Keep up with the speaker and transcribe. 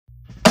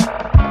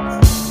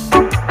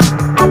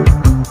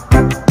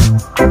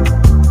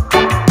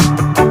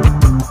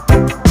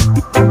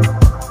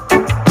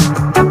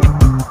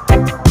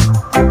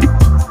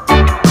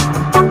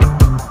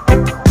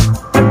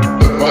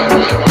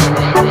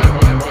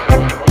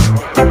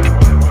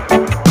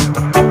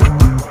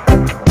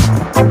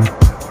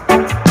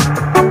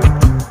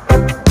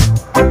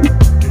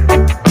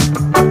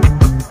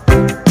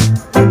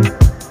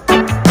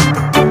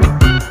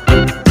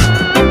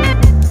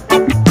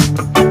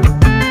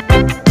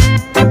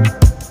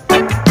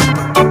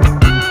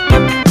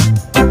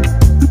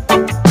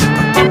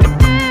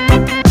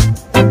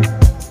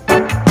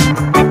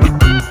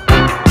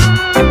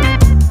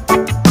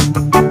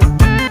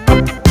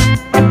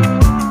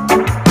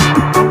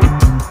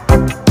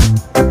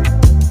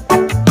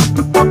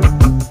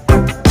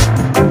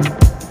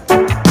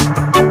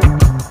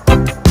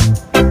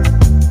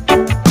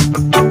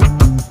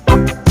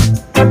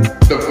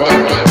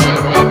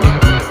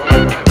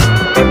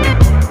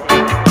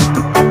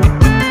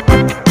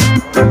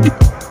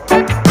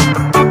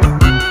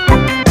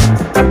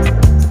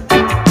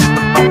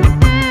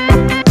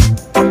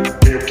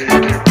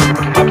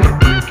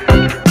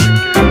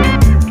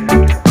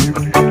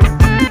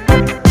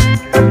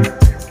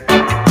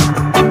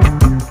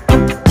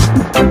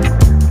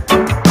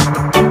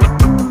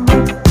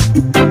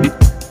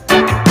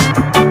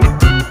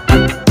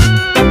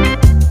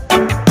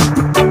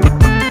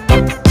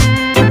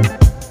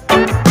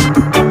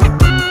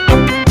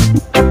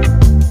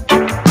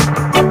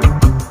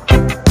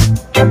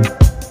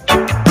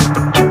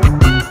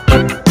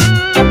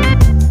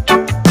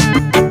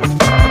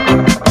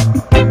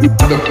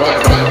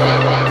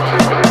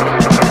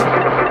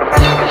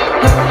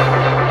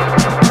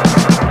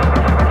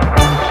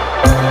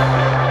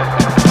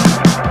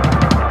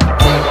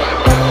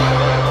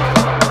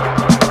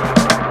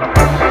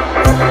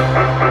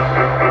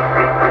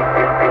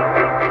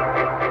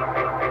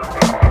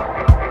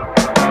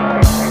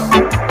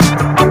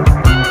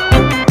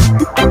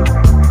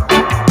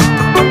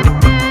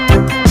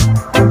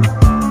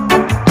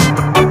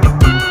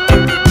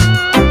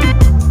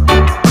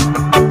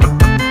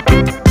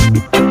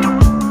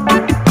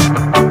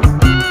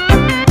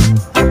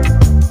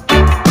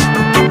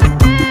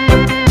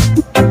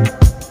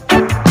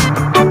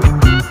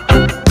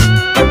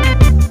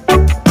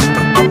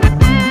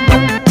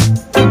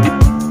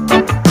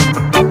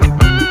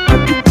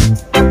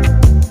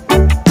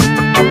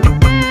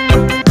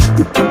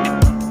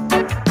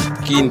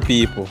Greeting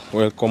people,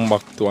 welcome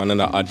back to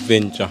another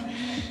adventure.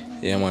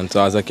 Yeah man,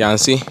 so as you can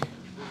see,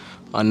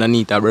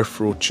 underneath a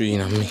breadfruit tree, you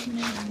know,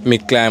 me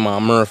climb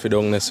a Murphy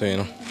down there, so you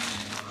know.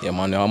 Yeah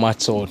man, they are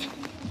match out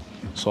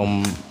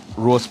some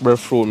roast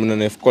breadfruit. I don't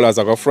know if colors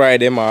are gonna fry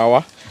them or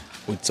what,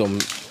 with some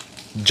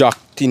jack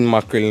tin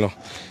mackerel, you know.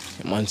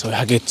 Yeah man, so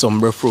I get some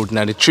breadfruit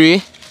in the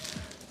tree.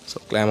 So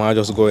climb, I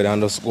just go ahead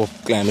and just go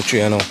climb the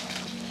tree, you know.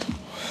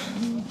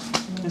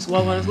 Let's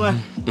go, let's go.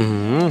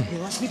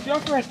 Mm-hmm. Let's your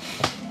friend.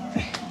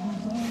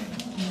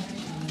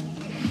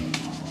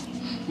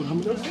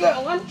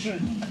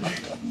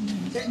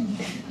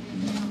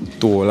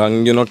 Too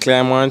long you not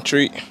climb one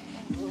tree.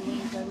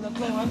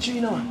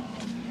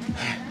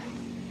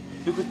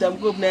 You could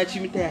have go up there,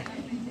 tree there.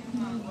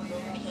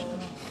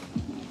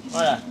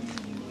 Alright.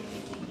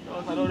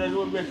 I know the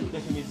road where shoot the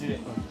thing is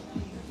direct.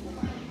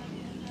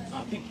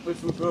 I pick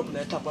breadfruit up on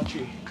the top of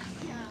tree.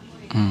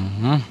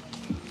 Mm-hmm.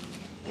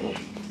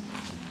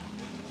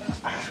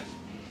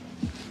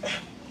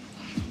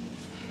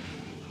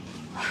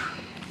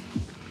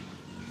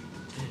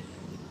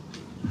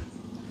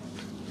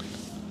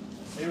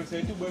 You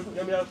say two breadfruit,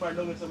 let me have find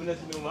down with some less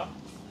in the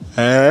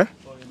Eh?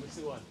 Oh, let me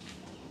see one.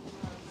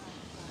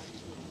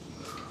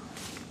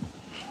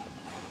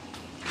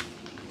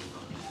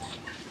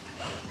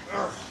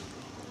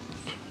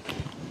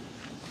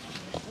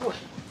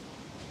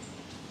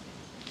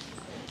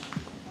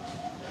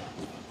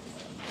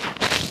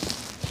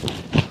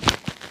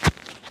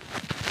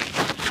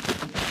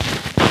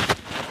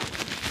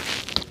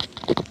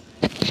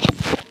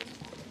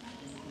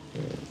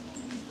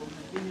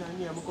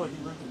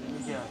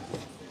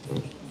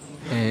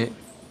 Eh,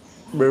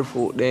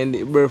 breadfruit, then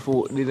the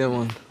breadfruit did them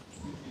one.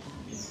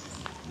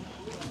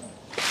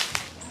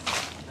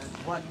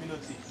 1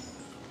 minute.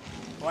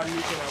 1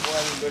 minute and I'm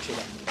boiling the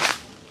sugar.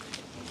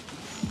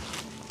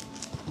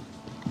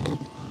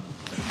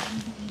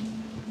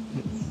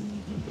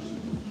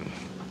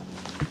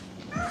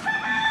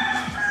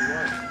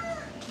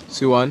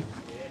 See one?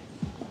 Yeah.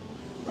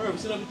 Alright, we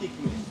still have to take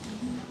me.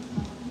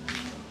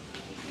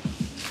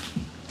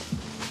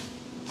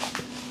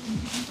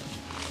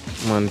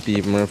 Man,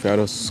 people, Murphy, I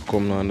just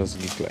come now and just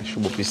get like,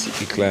 should be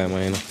city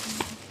climber, you know.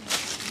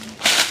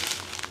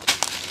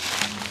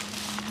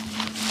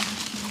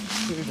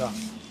 Sugar.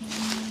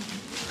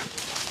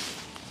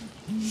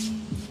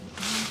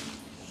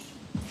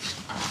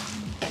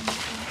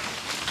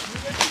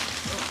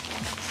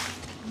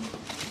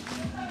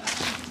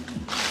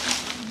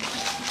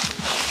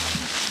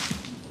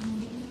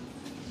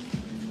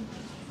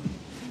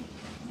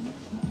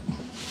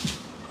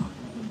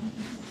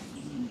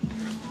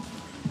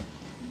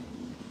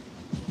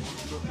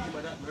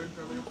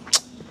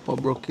 For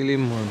broccoli,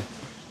 man.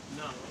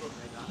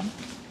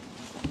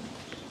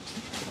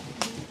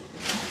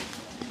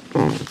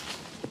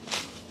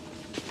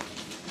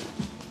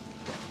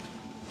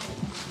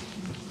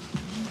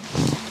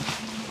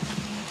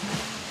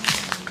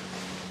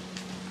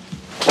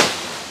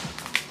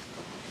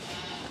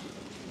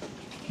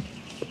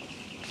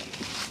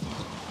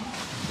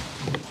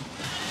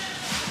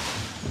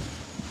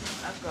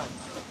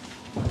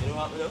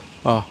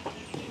 Ah.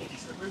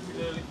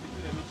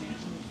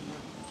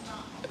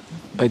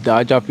 I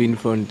dodge up in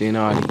front, you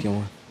know, I think,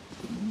 man.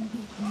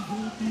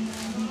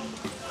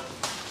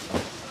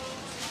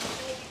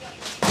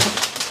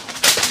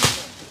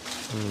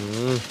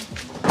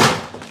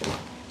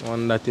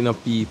 One that in a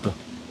people.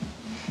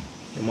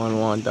 The man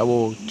want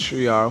about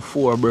 3 or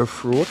 4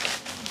 breadfruit.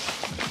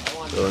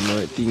 So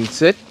now thing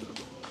set.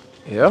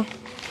 Yeah.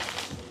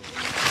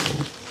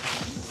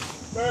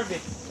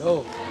 Perfect.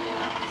 Oh.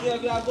 Yeah,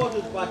 we are going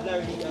to the bad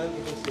Larry and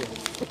give us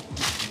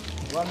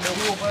one more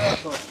over here,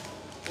 sir.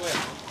 Where?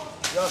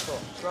 Yes, sir.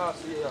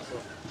 Cross here, yes, sir.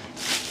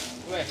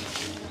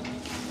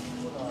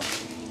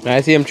 Where?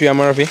 I see him 3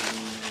 Murphy.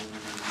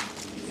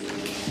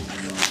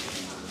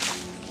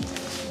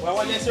 Where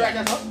was this right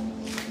now, sir?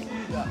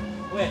 Sika.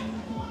 Where?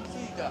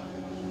 Sika.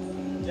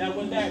 Yeah,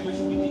 one there, we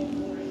should be it.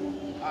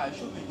 Ah, it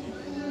should be it.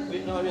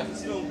 Wait, no, we have to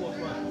sit down,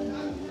 man.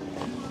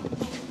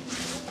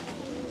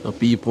 So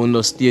people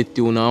just stay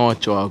tuned and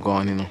watch how I go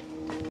on, you know.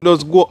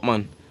 Just go up,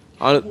 man.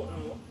 And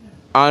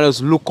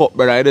just look up,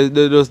 brother.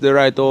 They just the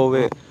right over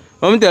there.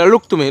 Let me tell you,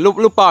 look to me. Look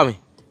at me.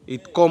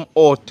 It come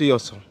out to you,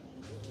 son.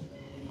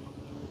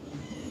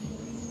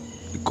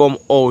 It come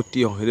out to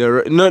you.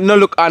 No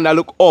look under,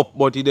 look up,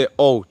 but it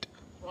out.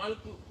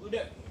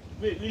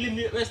 Wait, we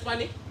live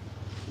responding?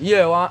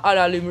 Yeah, one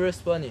other limb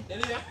responding.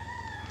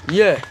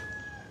 Yeah.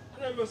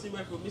 I never seen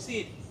my food. Me see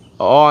it.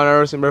 Oh, I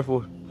never seen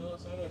breadfruit. No,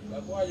 sorry.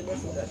 Like, why you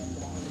messing with that?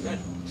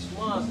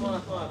 Small.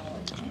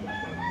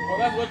 Oh,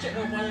 let's go check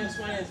them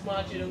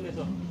small tree down there,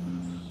 so.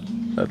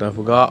 That I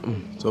forgot.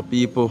 So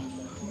people,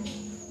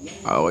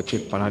 I will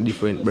check on a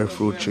different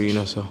breadfruit tree, you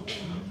know, so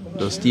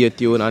just stay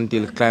tuned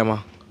until the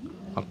climber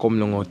and come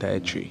down out of the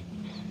tree.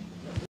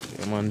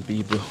 Yeah, man,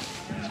 people.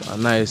 So a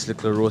nice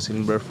little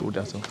roasting breadfruit,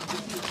 that's all.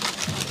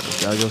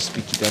 So I'll just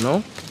pick it, you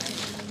know.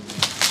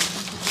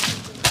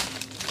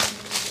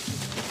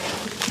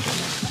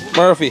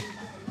 Murphy.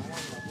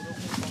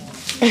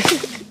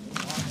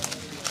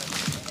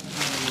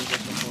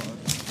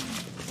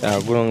 Yeah,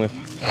 go down there.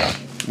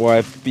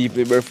 Boy,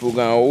 people breadfruit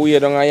going way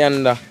down a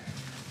yonder.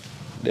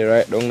 They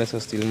right down there, so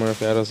still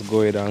Murphy. I just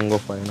go ahead and go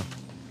for it.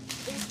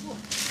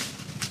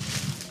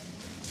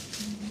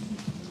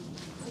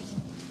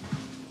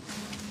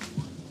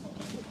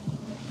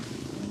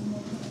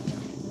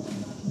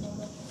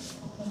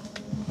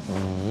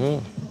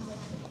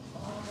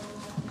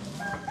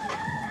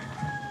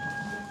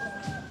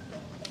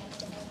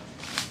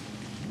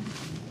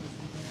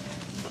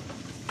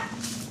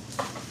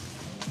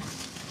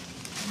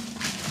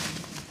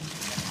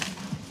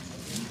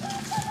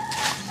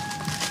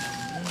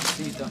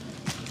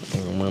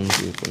 Man,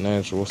 people,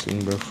 nice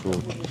roasting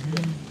breadfruit.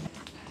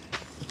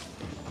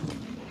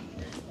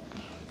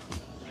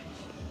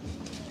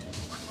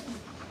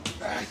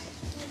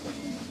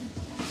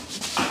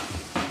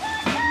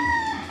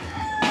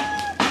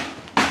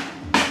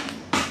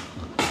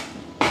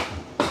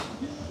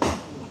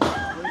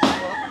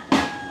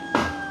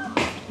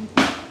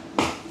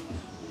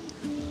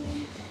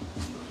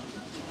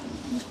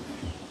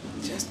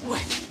 Just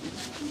wait.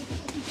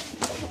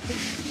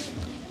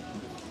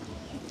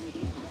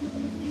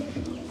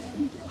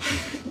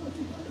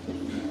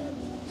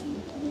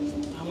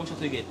 How much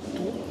have you get?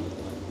 2?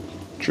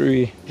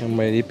 3. And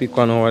by the pick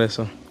one over there,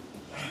 so.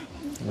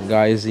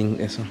 Guys in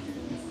there, so.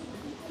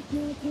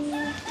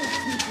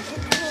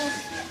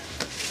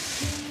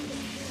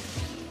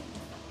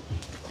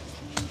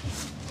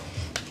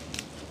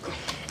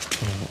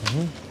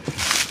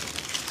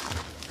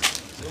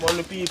 Some of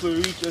the people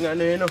reaching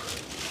and you know.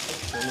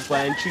 When you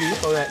find 3,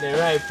 come right there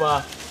right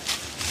for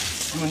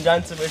June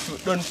Johnson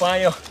breadfruit done for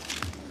you.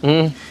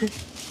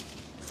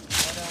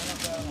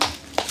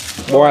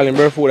 Boiling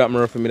breadfruit that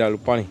Murphy made that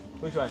look funny.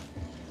 Which one?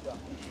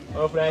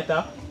 Up right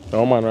top?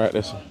 No man, right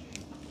there, so.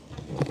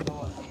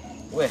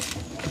 Where?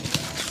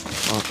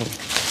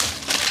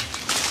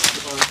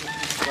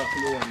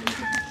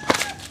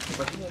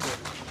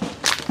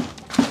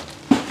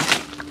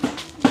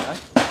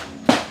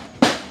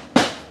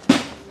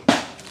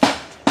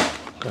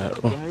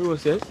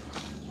 Roses.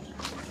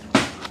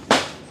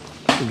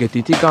 You get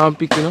it, you can't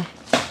pick, you know.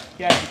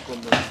 Can't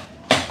come down.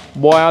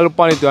 Boy, I look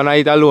on it, and I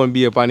eat alone,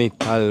 be upon it,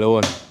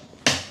 alone.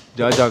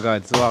 Jaja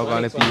God, so I'm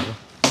going to people.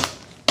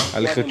 I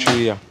look at 3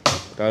 here,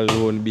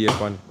 alone, be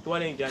upon it.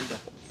 One in Janta.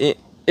 You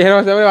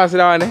know what I say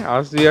that one, eh?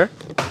 I swear.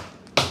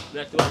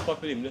 That's one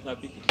couple him, let her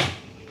pick it.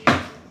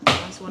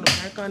 That's one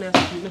of my corners,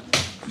 you know.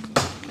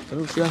 So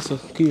you see, so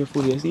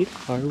careful, you see it?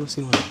 Or you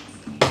see one?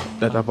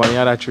 That upon the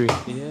other 3.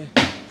 Yeah.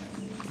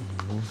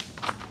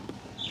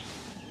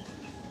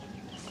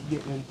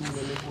 Get them two,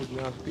 then they put me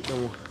and pick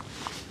them up.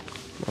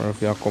 Or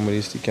if you come with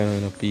this stick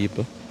and with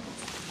people.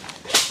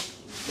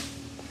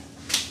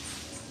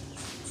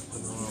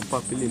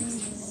 Pop it in.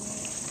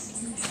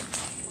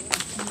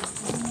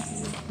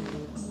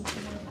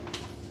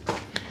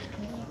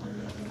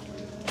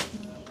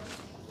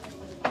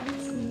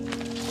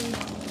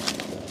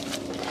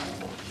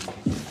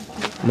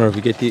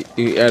 Murphy, get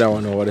the other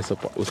one over there, so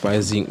with my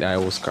zinc that I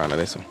was kind of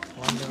this one.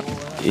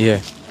 Yeah.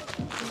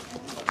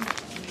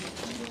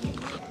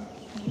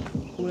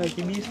 Who like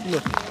the beast, you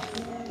know?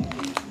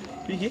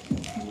 Pick it?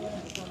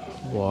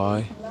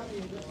 Why?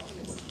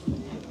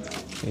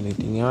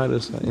 Anything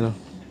else, you know?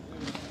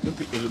 You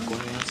pick the look on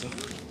here, so.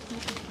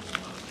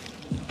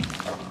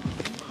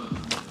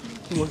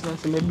 You must have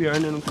seen my beer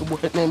and then come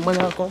out and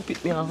man come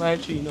pick me off my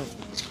tree, you know.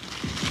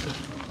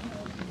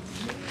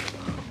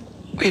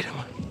 Wait a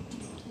minute.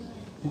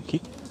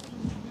 Okay.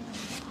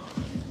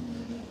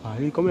 Ah,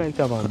 you come here and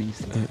have a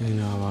beast.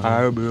 No,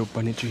 I'll be up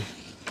on the tree.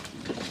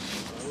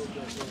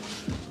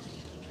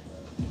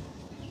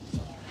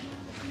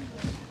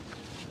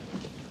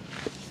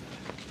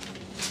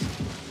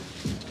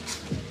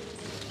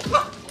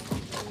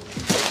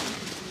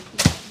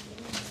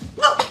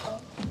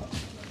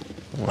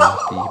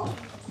 people.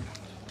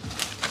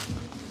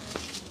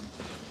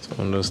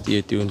 So just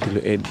stay tuned till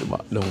you head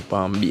back down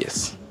Palm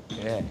Base.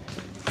 Yeah.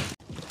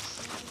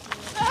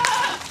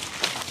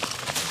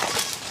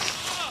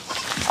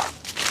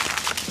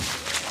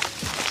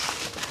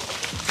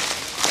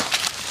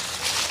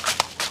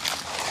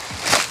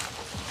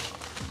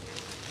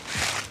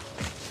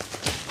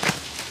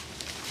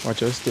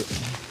 Watch your step.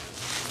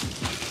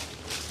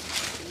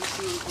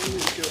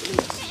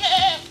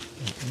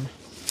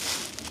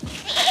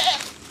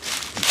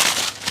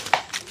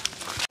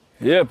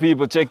 Yeah,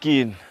 people, check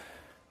in.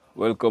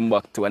 Welcome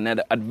back to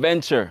another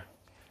adventure.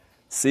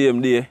 Same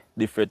day,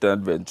 different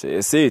adventure.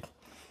 You see it?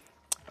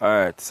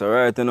 Alright, so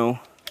right now,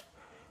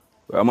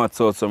 I'm at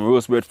some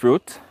roast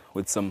breadfruit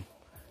with some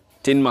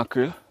tin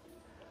mackerel.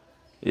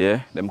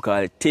 Yeah, them call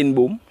it tin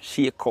boom,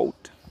 shake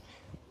out,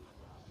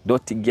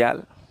 dirty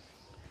gal.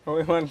 How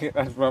we want to get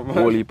that from, man?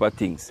 Whole heap of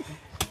things.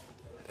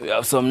 We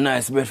have some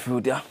nice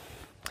breadfruit, yeah.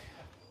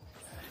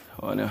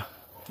 That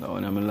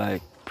one I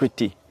like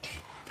pretty.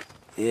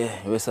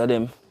 Yeah, the rest of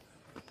them.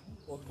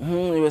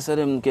 The rest of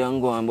them can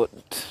go on, but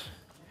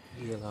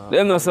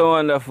them not so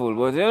wonderful.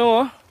 But you know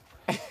what?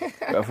 We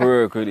have to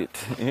work with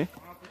it.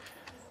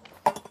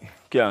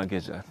 Can't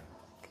catch that.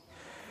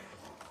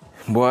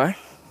 Boy,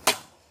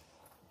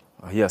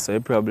 Oh, yeah, so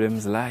the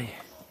problems lie.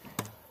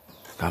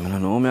 Because I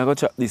don't know how I go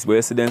chop this, but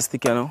you see them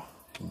stick, you know.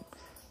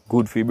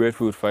 Good for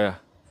breadfruit fire.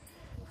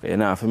 You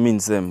don't have to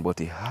mince them, but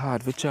it's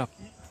hard to chop.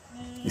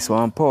 This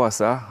one power,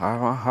 sir, or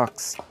one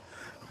axe.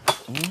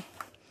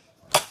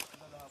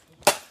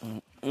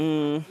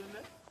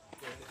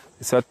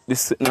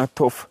 This is not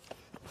tough.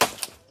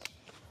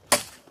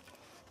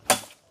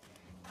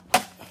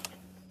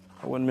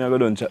 I want me to go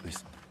down and chop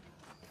this.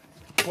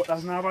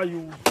 Cutlass never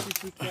use.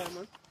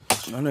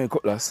 I know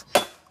cutlass.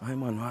 I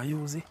man, why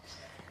use it?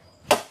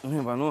 I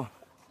never know.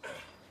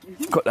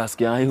 Cutlass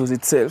can't use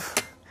itself.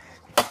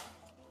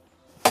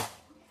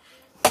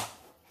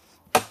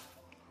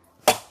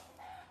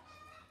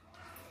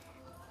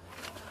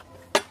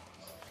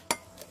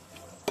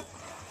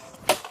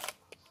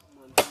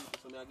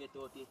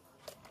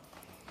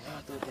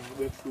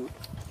 Breadfruit.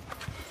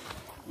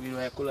 We know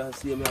I could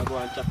see me go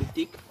and chop it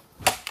thick.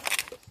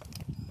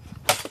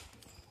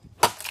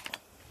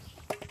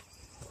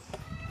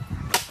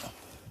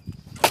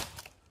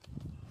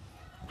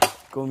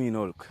 Come in,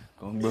 Hulk.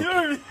 Come, bro.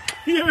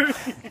 Here.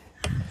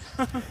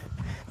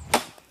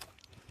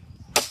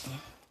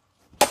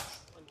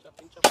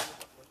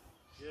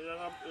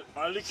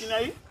 I'm licking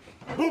at it.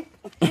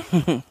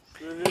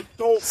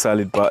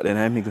 Solid part then,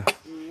 I make it.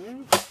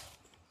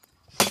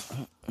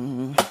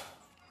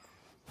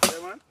 Yeah,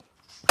 man.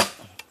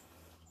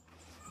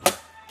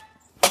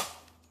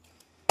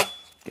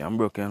 I'm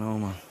broken now,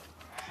 man.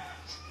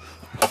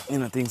 You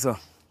don't think so?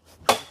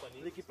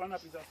 Lick it on a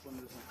piece of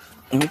fun.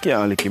 I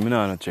can't lick him, I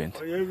don't have strength.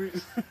 Oh,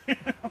 yeah,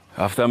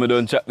 After I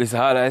done chop this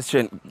hard, I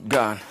strength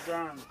gone.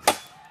 gone.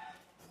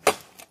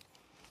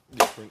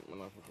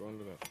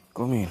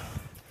 Come in.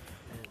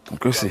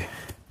 Chrissy.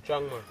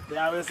 Strong, man. They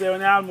always say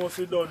when you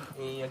almost done.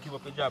 You keep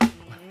up your job.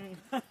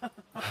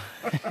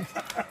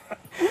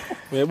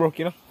 You broke,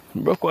 you know?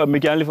 Broke what? I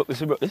can't lift up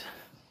this, you broke this?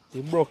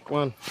 You broke,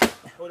 man.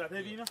 Oh, that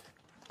heavy, you know?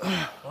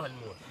 One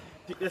more.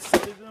 Take the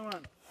solid,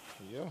 man.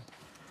 Yeah.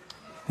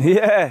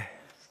 Yeah.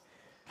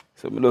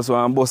 So I just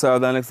want to bust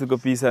out the next little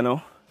piece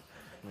now.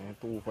 Yeah,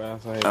 2 for your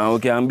side. And we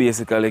can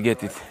basically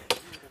get it.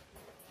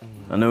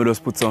 And then we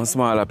just put some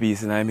smaller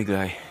piece in my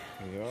guy.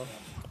 Yeah.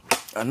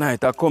 And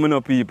night are coming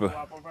up, people.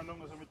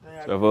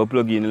 So if I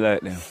plug in the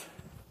light then.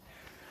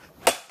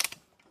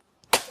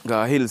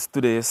 Got hills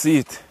today, you see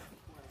it.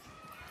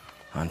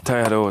 I'm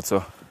tired out,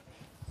 so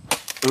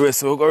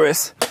rest, we go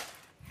rest.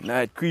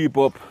 Night creep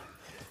up.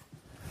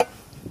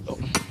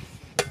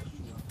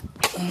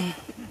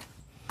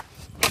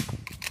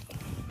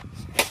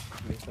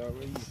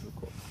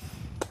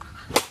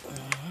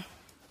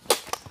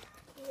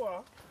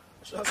 Wow.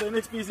 That's the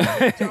next piece in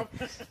the chop.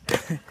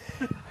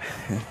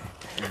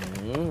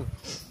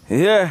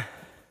 Yeah.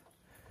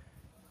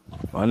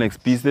 My next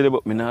piece today,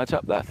 but I not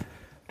chop that.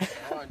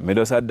 I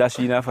just had dash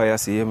in a fire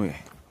same way.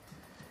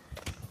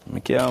 I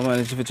can't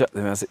manage to chop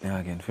them and sit there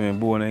again. For my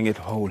bone and get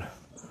whole.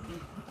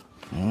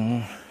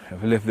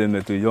 I've left them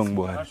there to young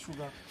boy.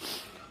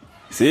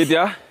 See it,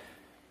 yeah?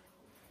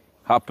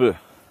 Apple.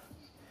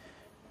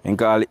 I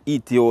call it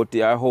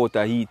Ethiopi or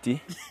Hota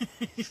Haiti.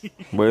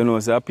 But you know,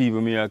 some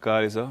people me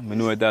call it so. I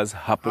know it as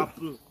apple.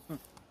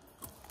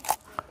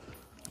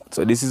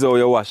 So this is how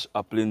you wash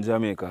apple in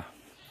Jamaica.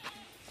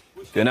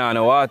 If you don't have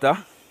no water,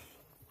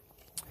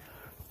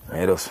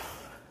 you just.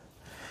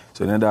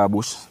 So in that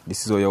bush,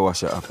 this is how you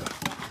wash your apple.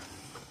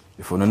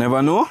 If you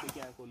never know,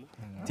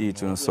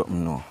 teach you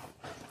something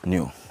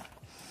new.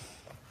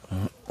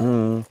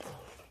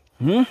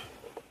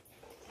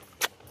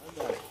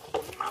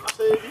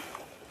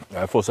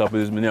 The first apple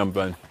is my name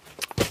plan.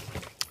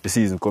 The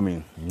season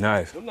coming.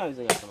 Nice.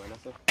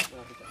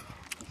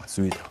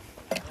 Sweet.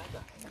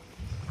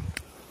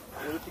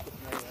 You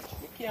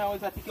can't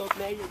always take out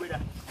my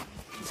brother.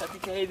 It's a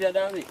bit heavier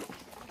than it.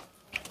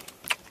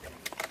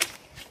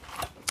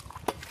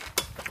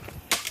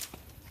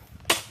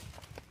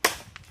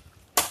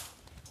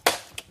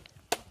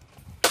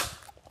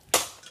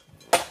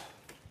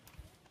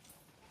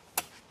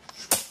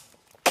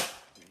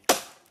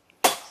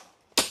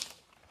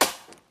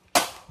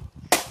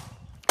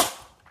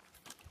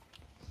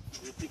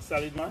 You think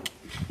solid, man?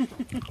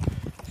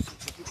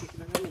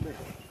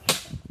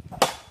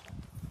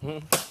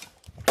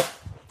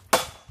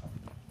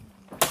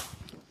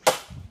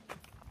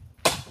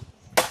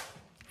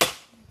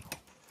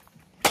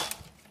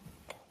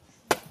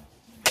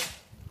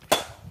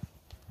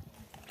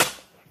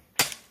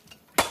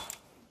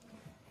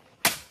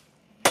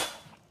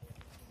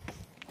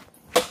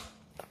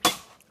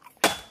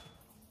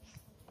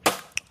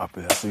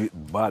 Apple is sweet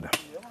bad.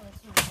 Yeah, man,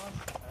 it's sweet, man.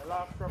 I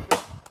love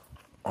properly.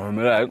 I'm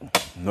like,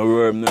 no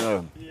worm, no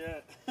worm.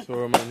 Yeah. So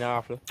I'm in the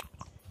apple.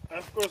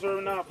 Of course,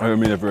 we're not. I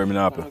mean, if worm in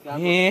apple.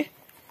 Yeah.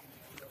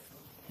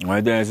 My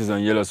thing is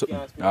on yellow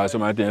something. Also,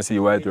 my thing see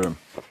white worm.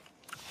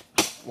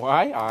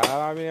 Why?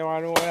 I mean,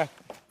 I don't know that.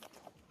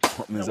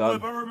 Means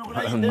I'm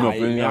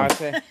Nothing. nothing.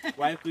 Say.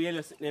 Why could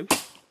you sit them?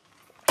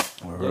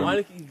 Worm. You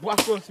want to walk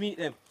across meet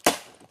them?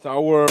 It's a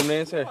worm,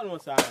 they say. One more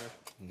side.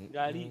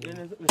 Gotta eat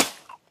them.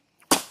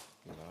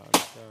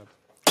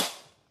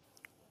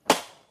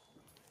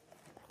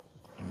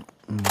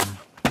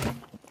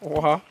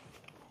 What?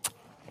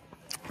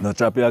 No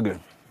choppy again.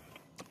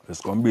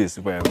 Just come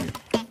basic for you. A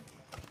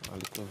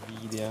little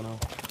video now.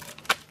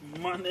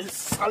 Man, it's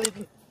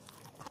solid.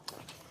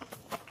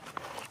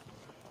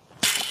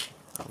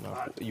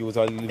 Use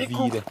a little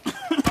video.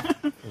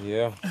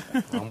 Yeah.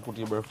 And put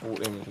your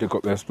breadfruit in. Take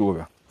up the stove.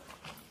 Yeah.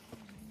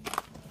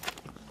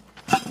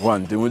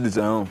 One thing with this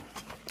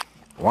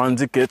one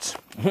ticket.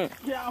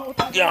 Yeah,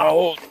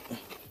 Yeah.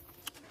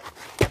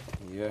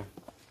 Yeah.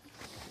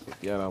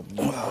 Yeah,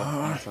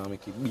 that's how I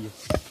make it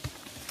beef.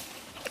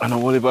 And I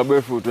only buy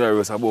breadfruit there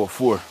was about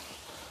 4.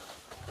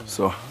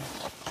 So,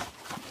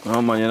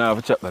 no man, you don't have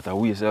to chop that. I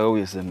waste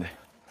in there.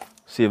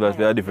 Save that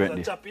for a different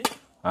day. Chop it.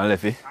 And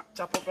left it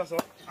Chop up so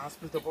and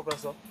split up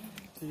so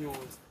to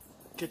use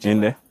kitchen.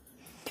 in there.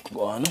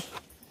 Go on.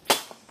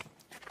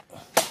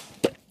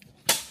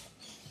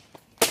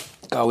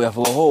 Because we have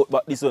to hold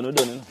back this one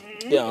done.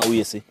 Yeah, and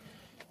waste it.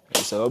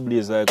 It's a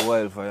blaze like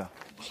wildfire.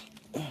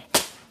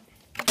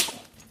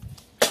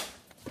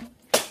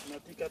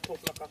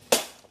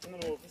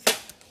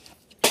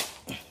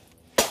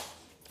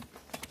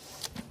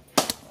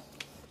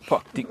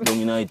 Fuck thick down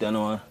in it and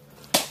now.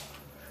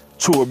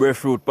 Throw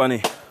breadfruit pan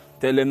it.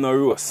 Tell them no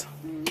roast.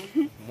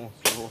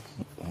 Most roast.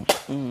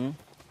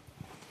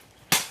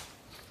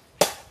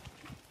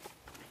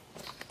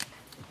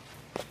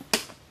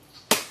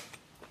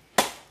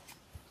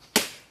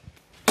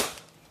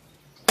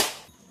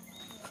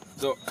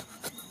 So,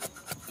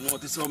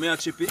 notice how I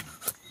chip it?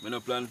 I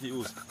don't plan to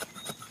use.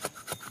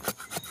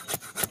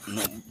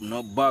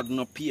 No bag,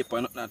 no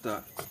paper, nothing at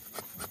all.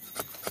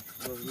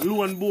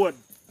 Glue and board.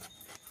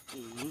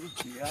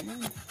 Yeah,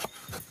 man.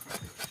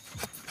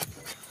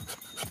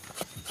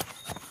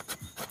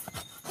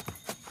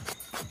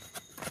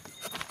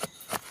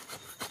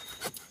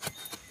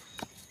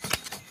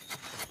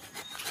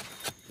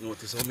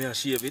 Notice how I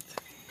shave it?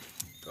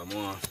 Come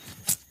on.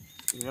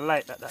 You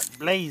like that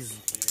blaze?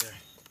 Yeah.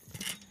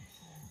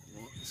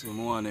 So I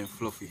want them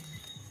fluffy.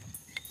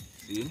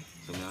 See?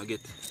 So I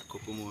get a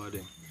couple more of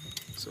them.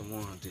 So I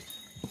want it.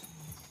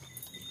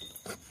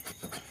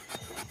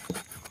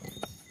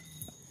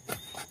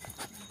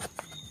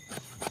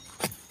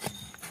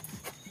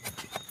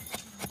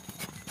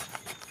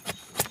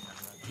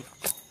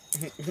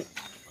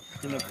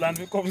 You know, plan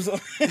to come so.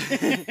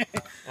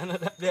 And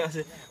that there I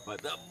say,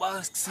 but that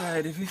back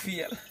side if you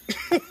feel.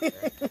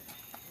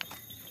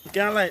 You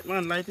can't light,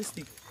 man, light the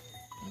stick.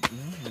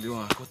 You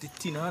want to cut it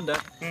thin on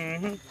that?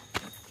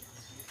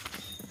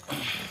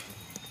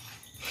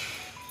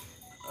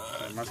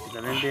 Mosquito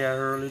in there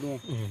early though.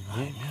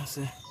 Right, I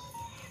say.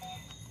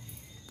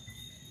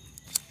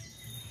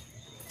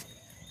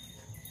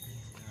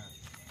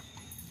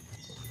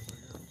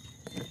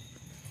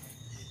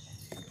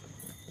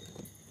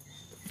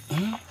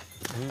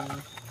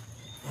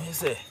 What you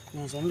say?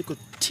 No, some little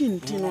thin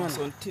one.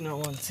 Some thin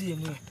one,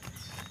 same way.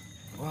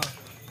 Wow,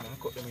 I'm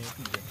cut them in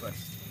feed them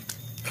first.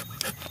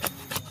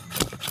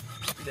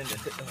 Then they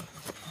take them.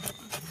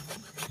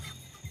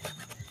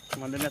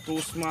 Man, they're too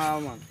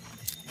small, man.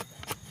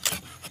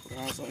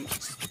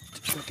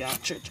 You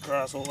can't church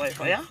across over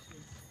fire.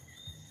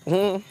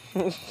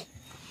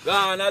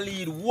 Gonna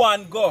lead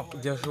one go.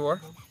 You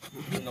sure?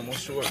 No more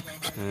sure.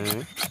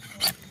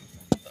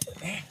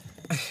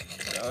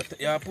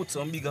 Yeah, put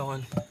some bigger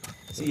one.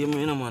 See, you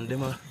know, man,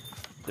 them a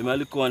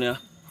little one, yeah.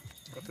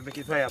 Got to make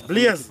it fire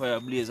blaze. Fire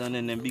blaze and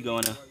then them bigger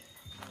one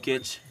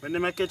catch. When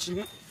they catch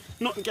it,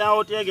 nothing can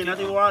out here again, not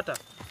the water.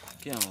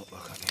 Can't out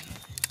back again.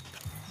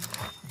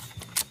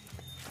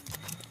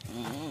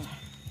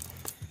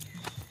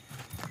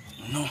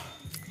 No.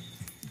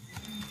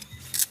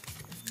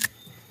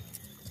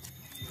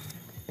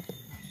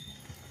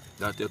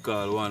 That you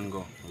call one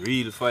go.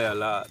 Real fire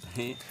lad.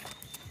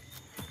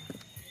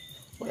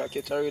 What I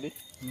catch already?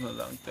 No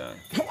long time.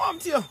 Come on,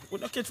 dear. We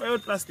don't catch fire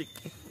with plastic.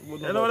 You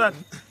know that?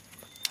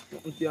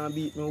 You can't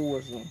beat me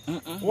horse, man.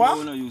 What?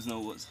 We don't use no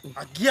words.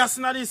 A gas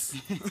na this.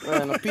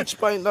 Man, a pitch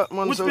pint that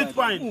man. Which So pitch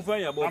pint? Move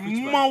fire about A pitch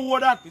pine. man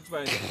what that? Pitch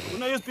pine. We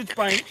don't use pitch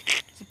pint.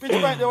 See pitch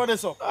pint they what they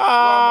so.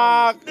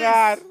 ah,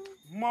 God.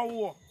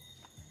 Mawo.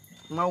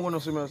 I want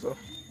to see myself.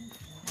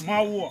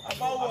 Mawo.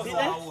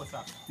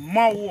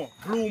 Mawo.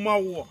 Blue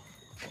mawo.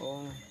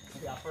 Oh.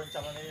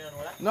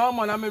 No,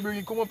 man, I may bring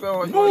you come up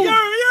here. No, yeah.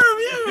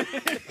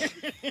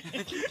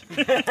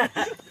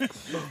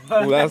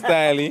 Who that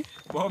style, eh?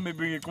 But me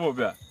bring it come up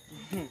here.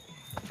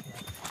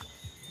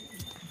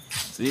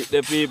 See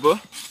the people?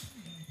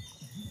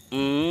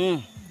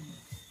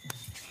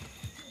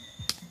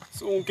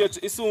 Soon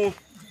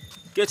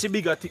catch a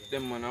bigger tick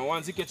them, man. And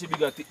once you catch a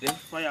bigger tick them,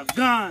 Fire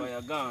gone.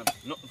 fire gone.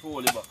 Nothing for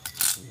hold it back.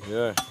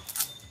 Yeah.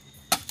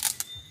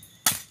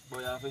 But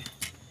you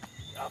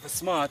have to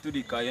smart with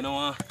it, because you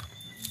know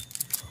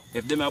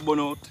if them are burn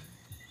out,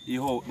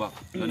 you hold back.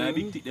 When I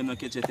big tick them not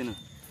catch it, you know.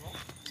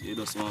 So you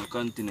just want to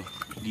continue.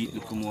 Get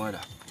little more of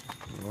that.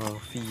 Wow,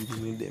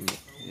 feeding with them.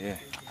 Yeah.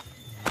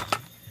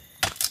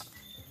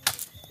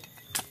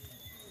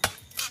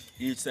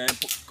 Each time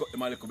cut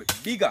them a little bit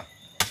bigger.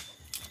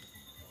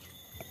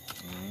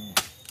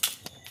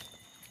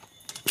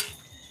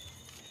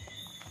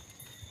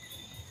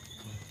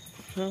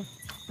 Yeah.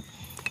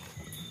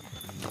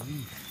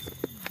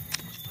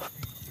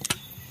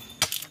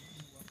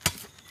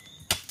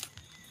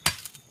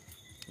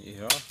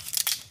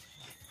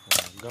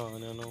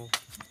 Gone, you know.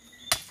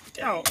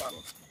 Yeah.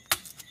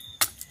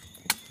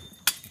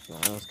 Now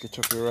let's get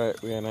up the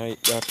right way and I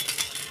eat that.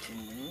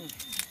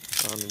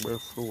 And the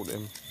breadfruit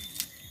them.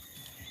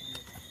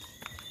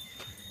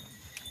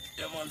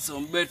 You want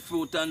some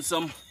breadfruit and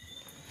some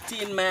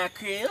tin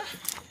mackerel?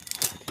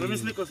 Let me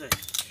slick us.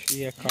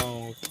 Yeah,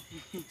 count.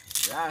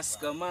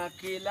 Alaska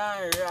mackerel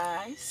and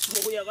rice.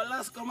 So we have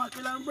Alaska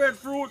mackerel and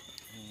breadfruit.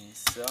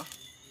 Yes, sir.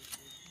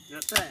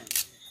 Your time.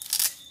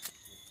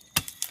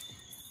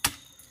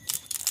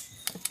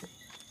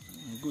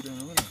 Good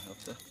enough,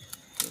 after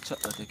the chat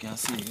that you can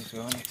see if you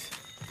want it.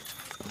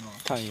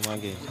 Time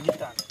again. Get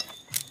that.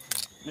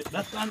 Make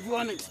that time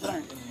for next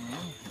time.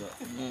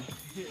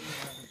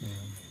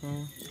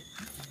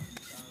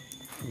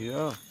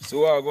 Yeah.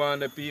 So I go on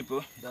the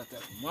people that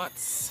are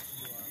mats.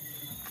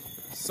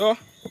 So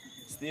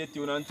stay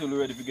tuned until we're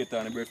ready to get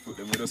on the breadfruit.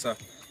 Then we just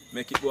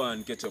make it go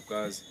and catch up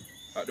because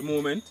at the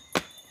moment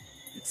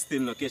it's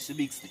still not catch the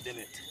big stick in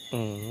it.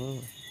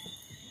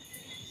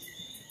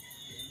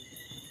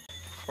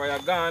 Fire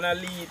gonna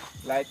lead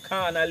like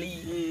canna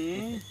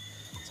lead.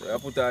 So I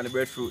put on the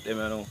breadfruit them,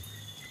 you know.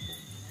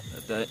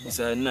 It's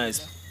a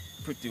nice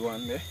pretty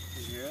one there.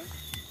 Yeah.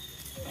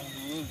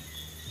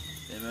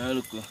 Them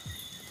look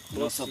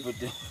not so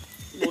pretty.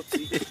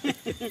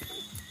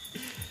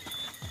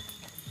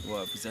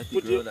 Wow, it's a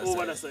Put thick roll it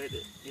over that the side.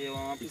 side. Yeah,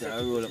 one It's piece a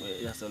of roll up,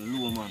 that's a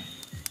low man.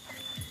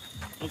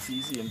 Let's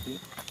see, same thing.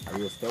 I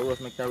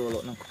roast make that roll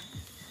up now.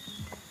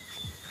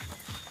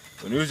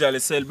 When you usually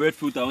sell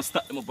breadfruit, I will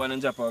stack them up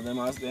and drop out them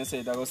and then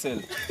say that I go sell.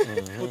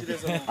 Put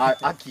it there.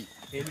 Aki.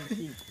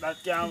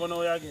 That can't go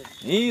nowhere again.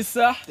 Yes,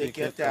 sir. Take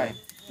your time.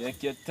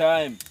 Take your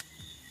time.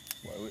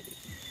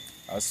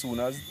 As soon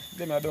as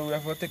them are done, we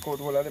have to take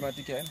out all of them and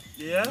take care.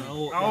 Yeah?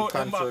 No, I'll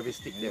can come back. service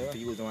stick them to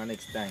use one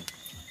next time.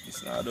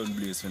 It's not done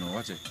blaze, you know.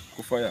 Watch it.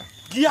 Go fire.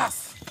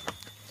 Yes!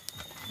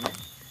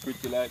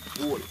 Pretty like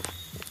gold.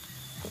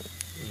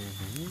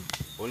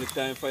 Only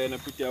time fire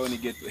not pretty when you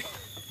get way.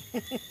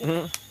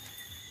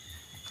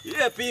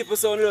 Yeah, people,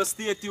 so just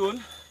stay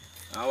tuned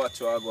and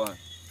watch what I go on.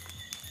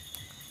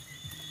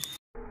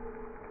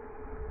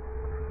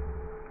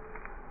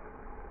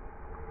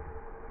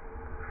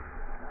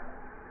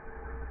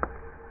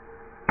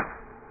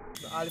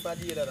 All the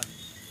party there.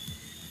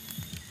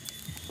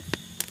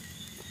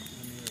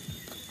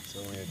 So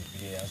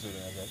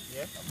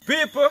yeah,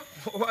 people,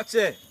 watch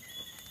it.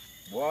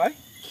 Boy,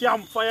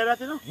 Campfire that,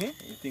 you know? you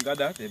think of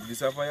that? If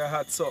this a fire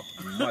hot so,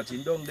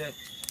 imagine down there.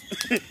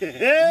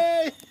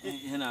 Hey!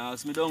 You know,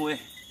 ask me down way.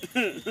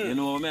 You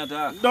know what I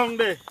talk? Down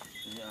there.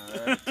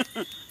 Yeah, right.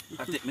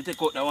 I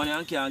take out that one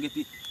and can't get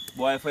it.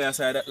 Boy, fire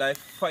side that like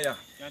fire.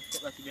 Can't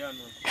cut that to the hand,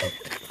 man.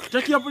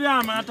 Take you up with the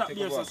arm and tap Take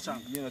there up so what?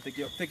 strong. You know, take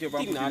your back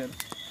with them.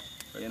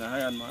 You're in a high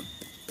hand, man.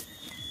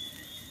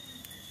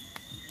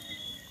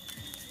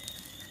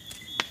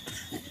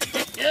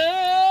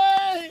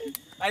 Hey!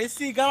 I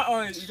see got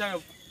on.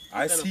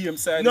 I see him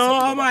side.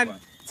 No man.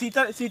 See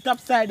top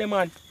side them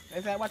man.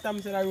 That's like what I'm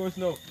saying I roast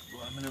now. Boy,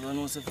 I never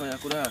know if fire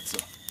could hurt so.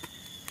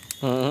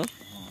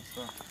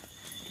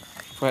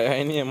 Fire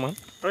in here, man.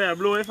 Oh yeah,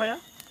 blow a fire?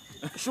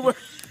 Sure.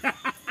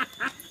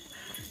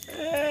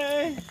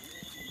 Hey!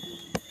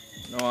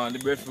 No, and the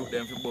breadfruit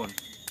them for burn.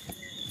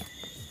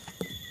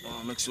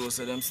 Make sure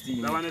so them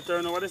steam. That one you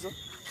turn over this, huh?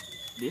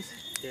 This?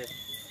 Yeah.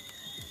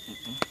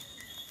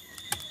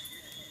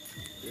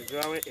 You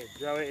draw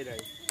it, there.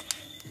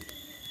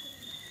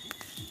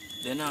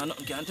 Then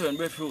nothing can turn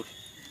breadfruit.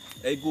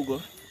 Hey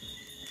Google.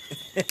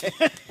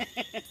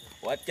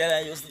 What can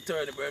I use to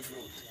turn the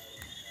breadfruit?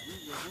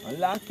 A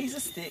long piece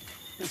of stick.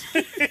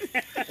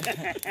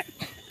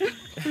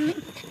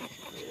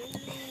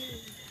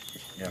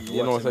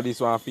 You know, so this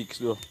one fix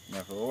though. You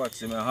have to watch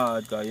them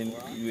hard because you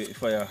wait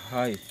fire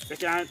high. They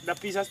can, that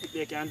piece of stick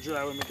they can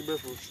dry when make the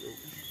breadfruit show.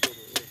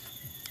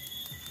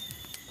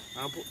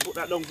 And put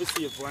that down to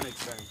save for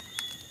next time.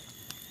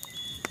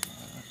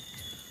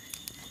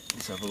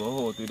 This have to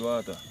go out with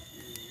water.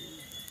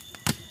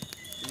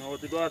 You know how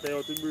to go out there,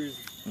 how to breeze.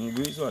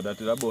 Grease what?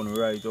 That is a bun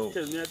right out.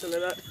 Tell me, I tell you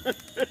that.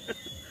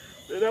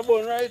 Let that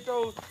bun right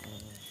out.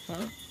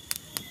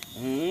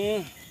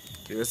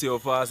 You see how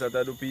fast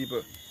that do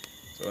people.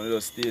 So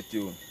just stay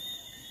tuned.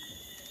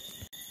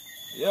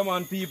 Yeah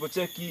man, people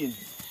check in.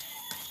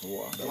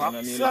 Wow, that one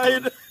I nearly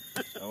Backside.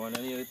 that one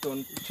I nearly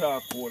turn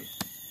charcoal.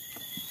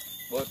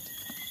 But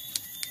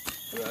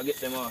we gotta get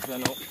them off you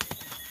know.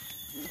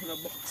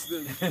 Box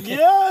them.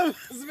 Yeah,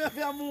 it's me if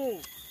you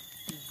move.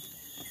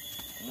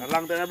 A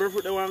long time I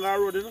breadfruit the one got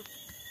road, you know?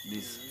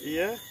 This.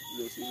 Yeah?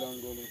 You see long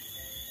going.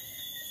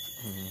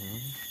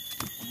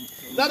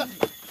 That.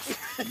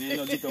 You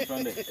know get up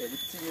from there.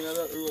 Everything in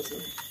that roast.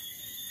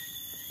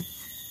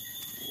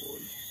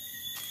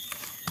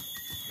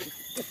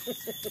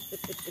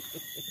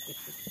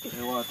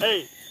 Hey, what?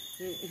 Hey.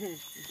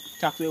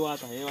 Tax the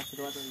water. You have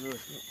to water the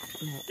roast.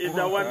 If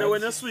that one there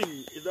when you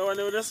swing,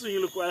 you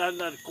look well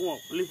and come up,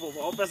 lift up,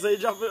 up as you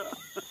drop it.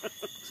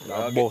 So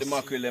I'll get the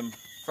mackerel them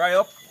fry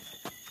up.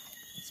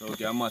 So we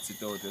can match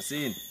it out, you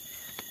see?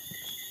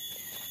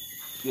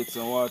 Get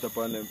some water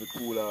upon them to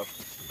cool off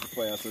the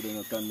fire so they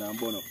don't turn down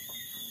burn up.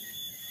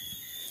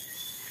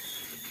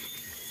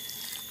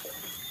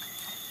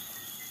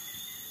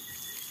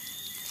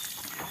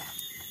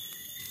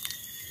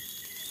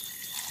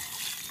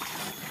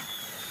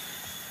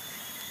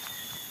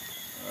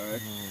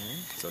 Alright,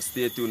 so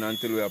stay tuned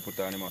until we put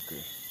on the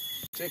mackerel.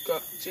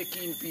 Check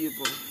in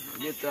people.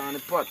 Get on the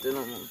pot, you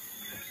know, man.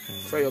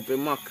 Fry up the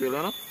mackerel,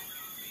 you know?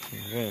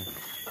 Yeah.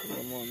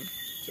 Yeah, man.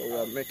 So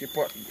we make it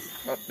pot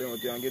hot down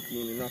there and get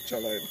in the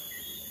natural light.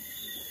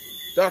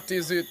 That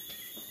is it.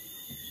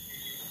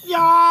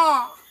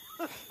 Yeah!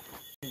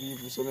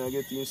 People, so I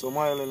get in some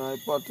oil in the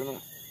pot, you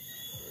know.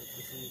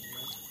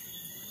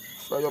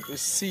 Fry up the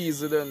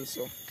season then,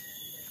 so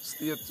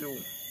stay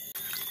tuned.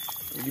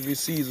 Give it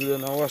season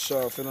and wash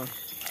off, you know.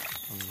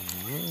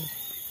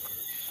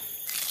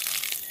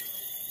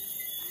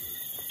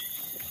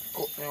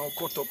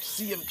 Cut up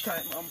same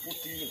time and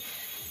put in.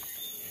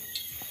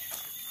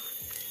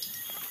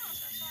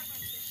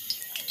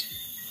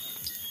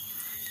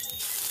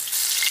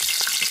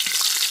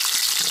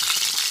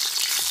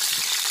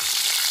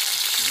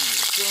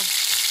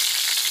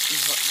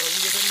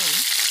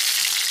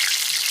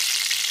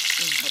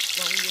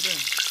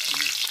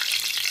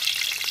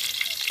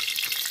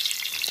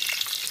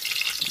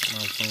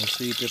 Some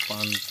sweet pepper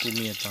and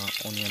tomato,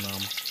 onion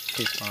and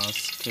peppers,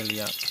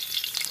 scallion.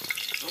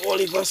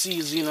 Olive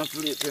season in a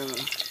plate, you know.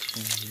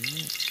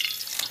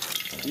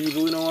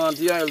 Even we don't want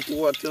the oil to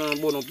what, you know,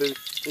 burn up the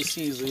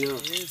season, you know.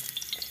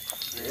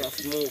 You have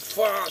to move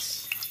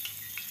fast.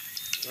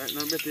 Right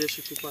now, better you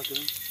shift the pot, you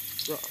know.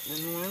 Yeah,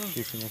 you know, you know.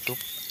 Shifting it up.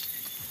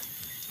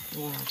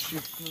 Oh,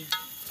 shift, man.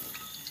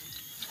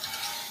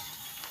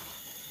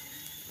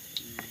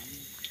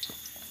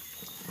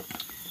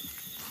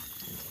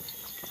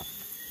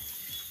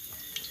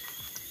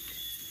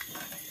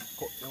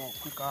 Cut them up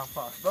quick and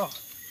fast, no?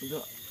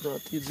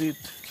 That is it.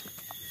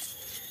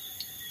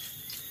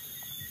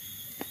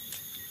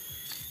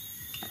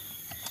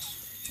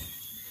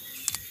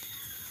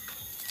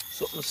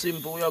 Something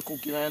simple we are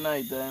cooking at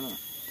night, you know.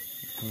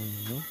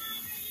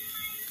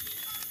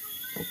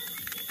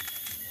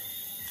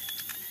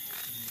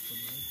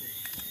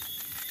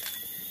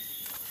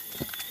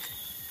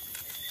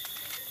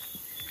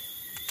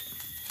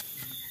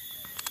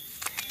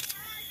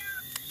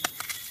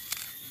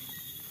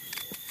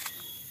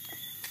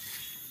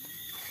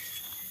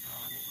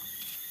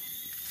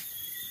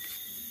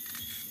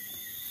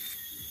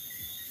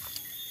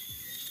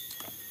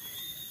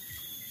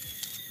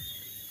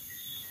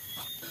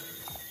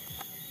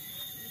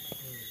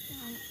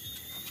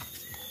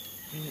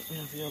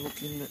 If you're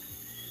looking at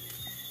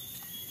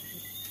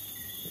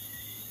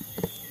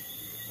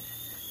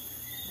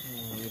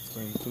It's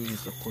going to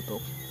use the cut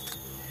up.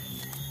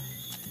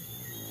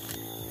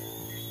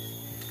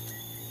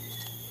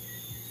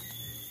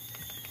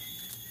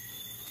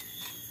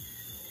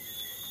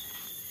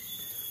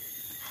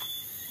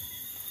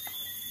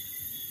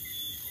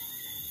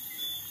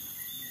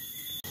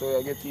 so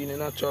you get in a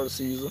natural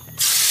season. And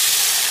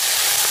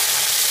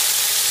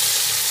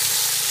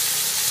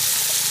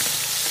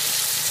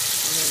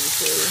then you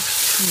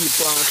keep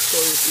on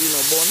stir it in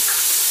a bun.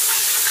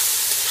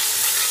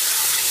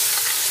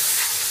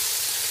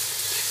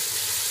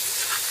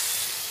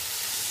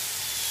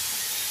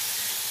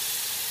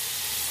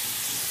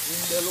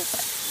 They look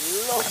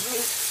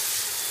lovely.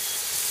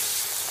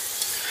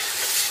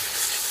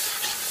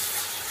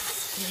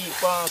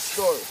 Keep on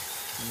stir.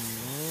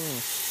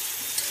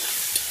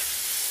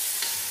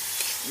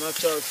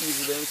 Natural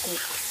season then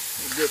cook.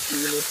 You get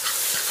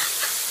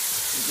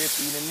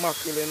in the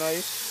mackerel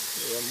nice.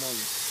 Yeah, man.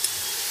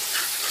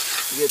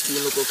 You get in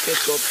little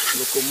ketchup,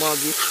 little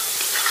Maggi.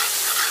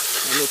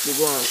 And if you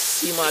go and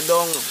simmer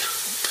down.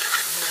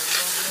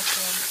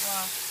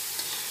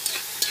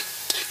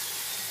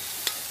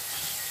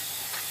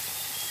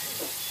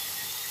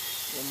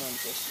 Yeah, man,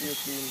 so stay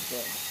tuned.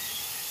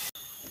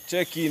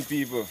 Check in,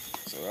 people.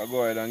 So I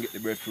go ahead and get the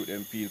breadfruit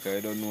and peel because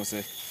I don't know,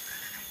 say,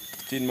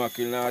 tin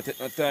mackerel now take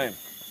no time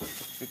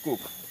to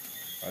cook.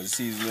 As the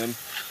season them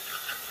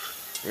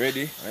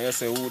ready, and you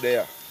say who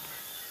there?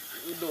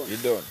 You done. You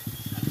done.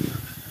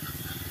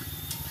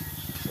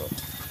 So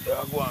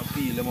I go and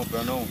peel them up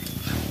here now.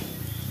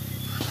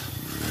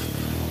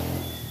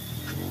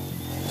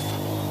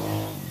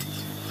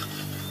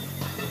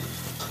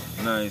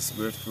 Nice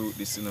breadfruit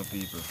this, you know,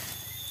 people.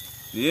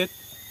 See it?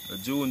 The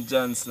June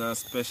Johnson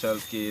special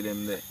K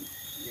them there.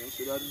 You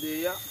see that there,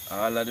 yeah?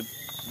 All of the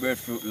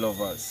breadfruit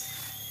lovers.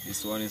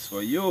 This one is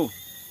for you.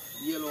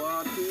 Yellow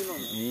heart, you know.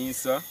 Me,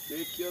 sir.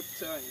 Take your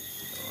time.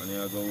 And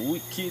you go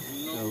wicked.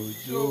 No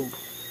joke.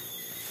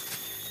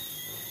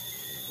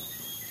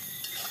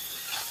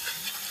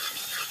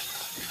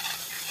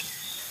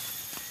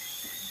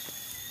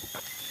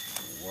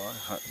 What?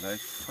 Hot like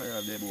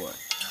fire there, boy.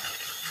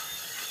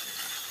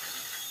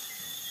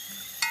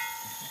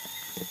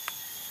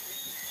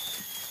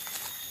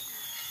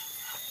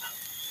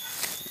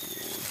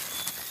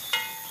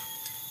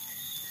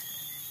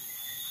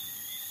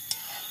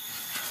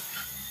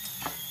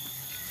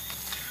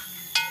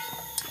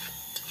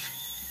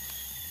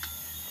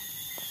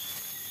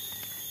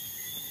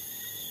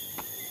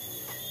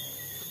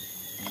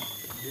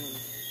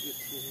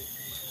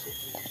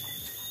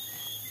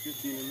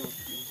 clean enough.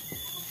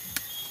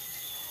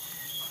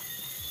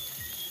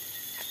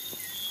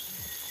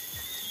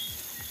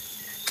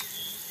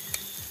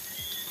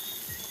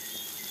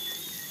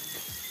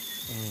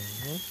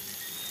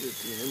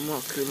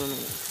 Mackerel on it.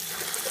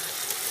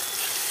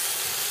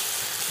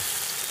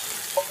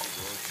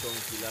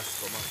 Chunky last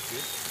come up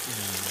here.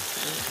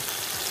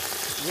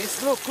 Miss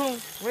Look,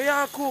 where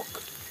you cook?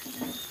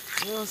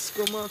 Yes,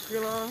 come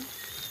mackerel on.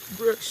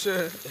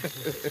 Breakfast.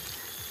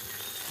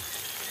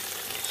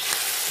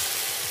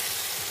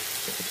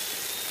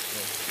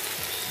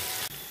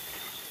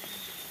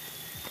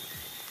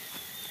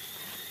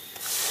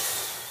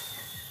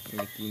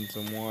 Making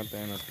some water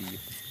and a pea.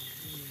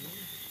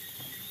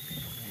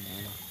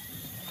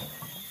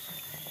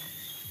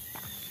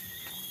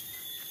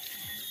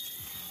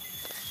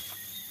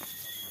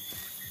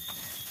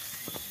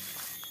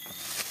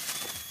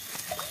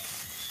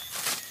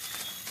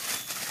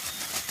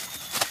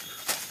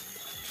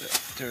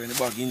 Turn the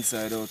bag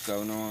inside out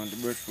because we don't want the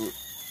breadfruit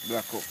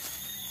black up.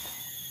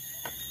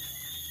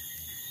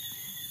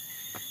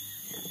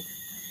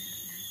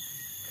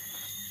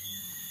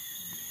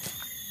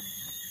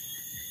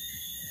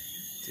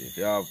 See, if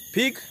you have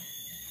pig,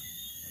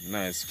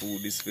 nice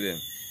food is for them.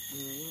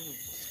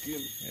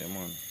 Skin. Yeah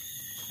man.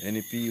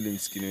 Any peeling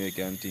skin you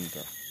can think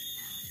of.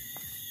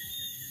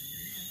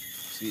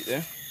 See it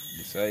there?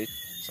 This side,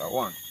 it's a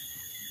one.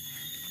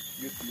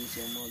 Get me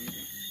some more.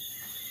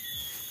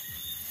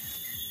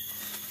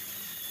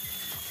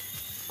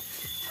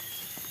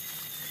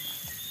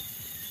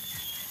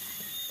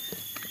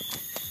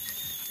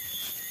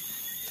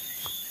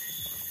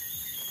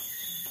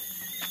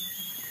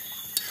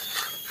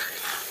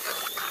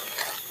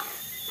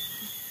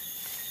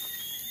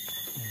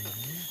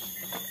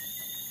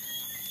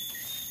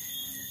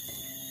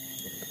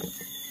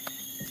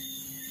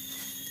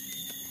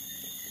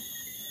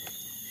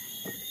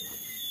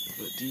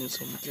 Put in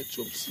some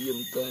ketchup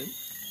same time.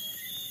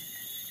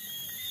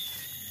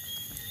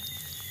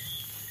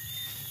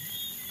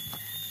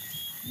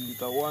 Give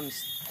it a one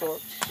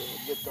touch, so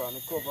get on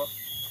the cover.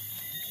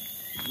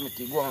 Make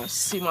it go and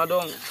simmer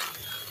down.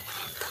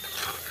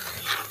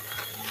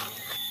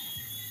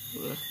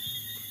 Yeah.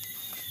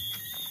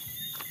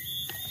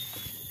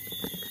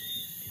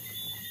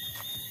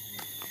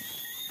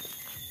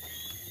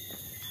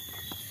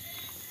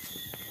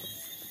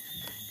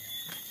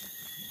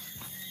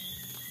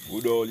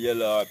 Good old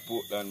yellow hot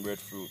Portland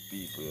breadfruit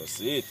people, you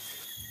see it?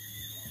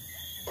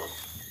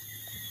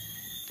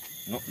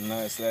 Nothing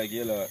nice like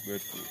yellow hot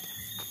breadfruit.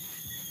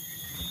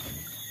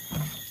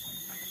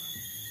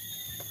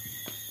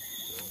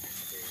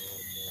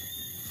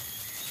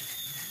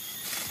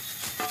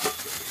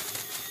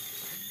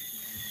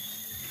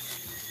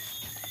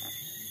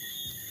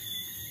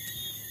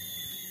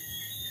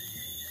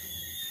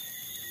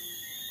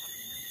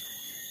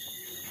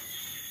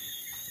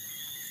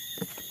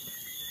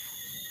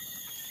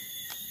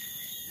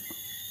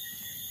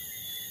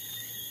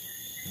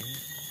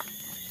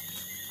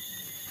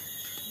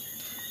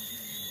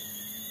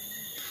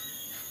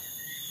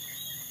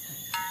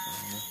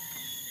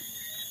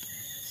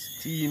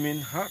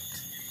 Steaming hot.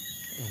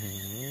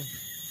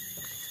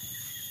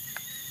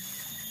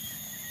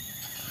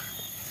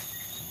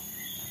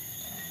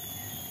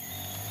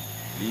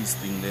 These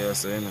things there,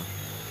 so you know.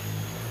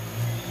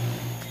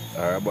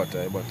 Alright, butter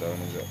on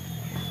it.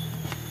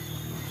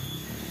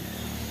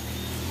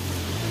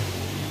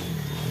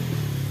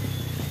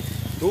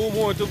 Two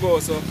more to go,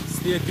 so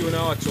stay tuned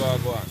and watch what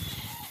I go on.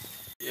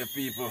 Yeah,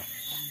 people.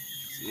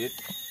 See it?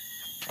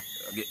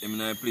 I get them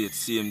in a plate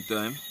same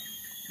time.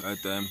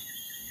 Right time.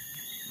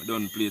 I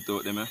don't plate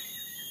out them,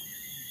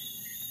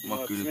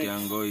 mackerel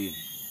can go in.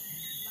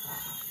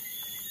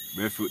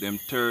 Breadfruit them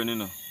turn, you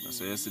know.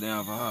 So you see them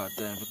have a hard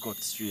time to cut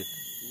straight.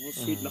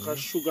 Sweet like a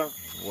sugar.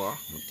 Wow,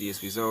 my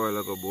taste is a while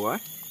ago, boy.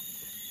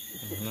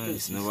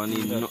 Nice. Never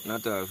need nothing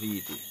at all to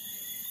eat it.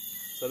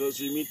 So those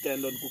 3 meat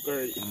time don't cook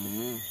already.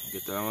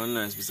 Get that one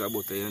nice piece of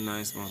butter, you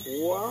nice man.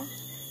 What?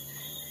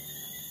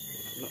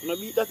 No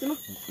beat that, you know?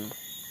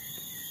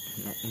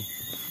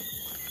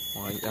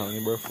 Why eat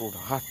that breadfruit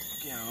hot?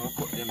 Can't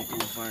cut them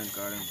too fine,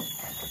 cause them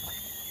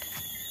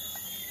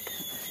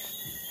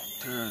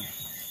turn.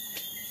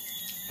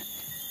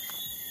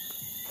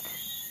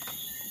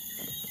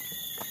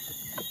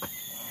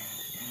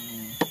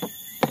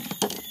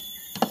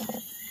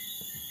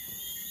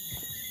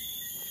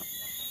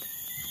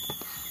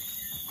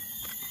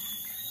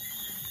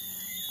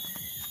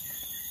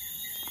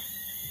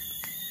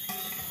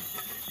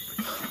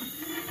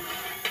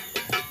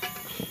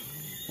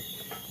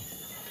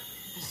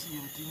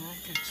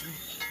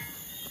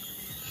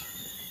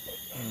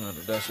 No,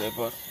 that's way,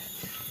 pot.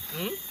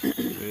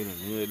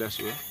 Really, that's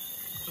way.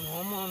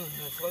 No, man.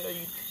 I follow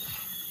you.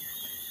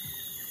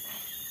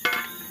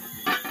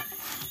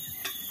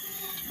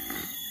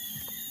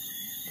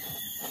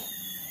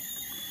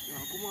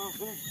 Come on,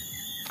 man.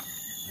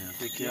 Yeah,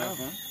 take care of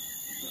man.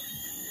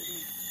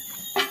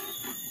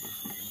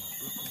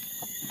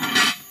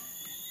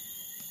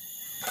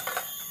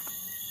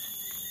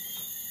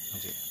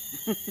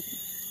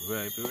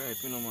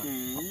 Ripe, you know,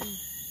 man.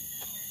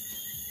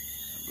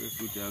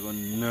 Breadfruit are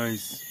going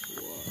nice.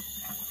 Wow.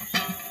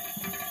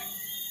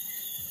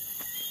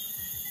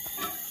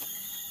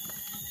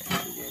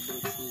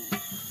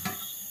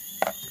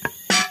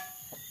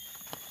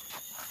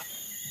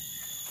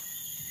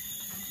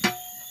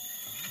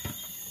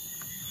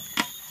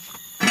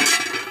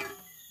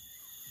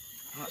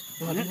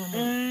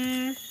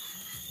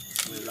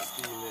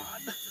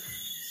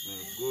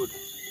 Smell good.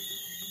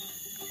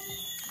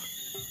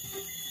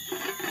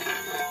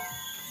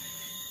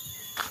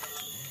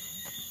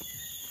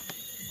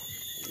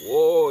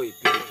 Whoa,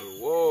 people,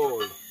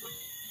 whoa.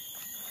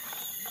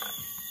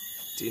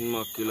 Tin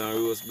mackerel and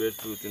roast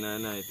breadfruit in the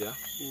night, yeah?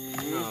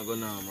 No, go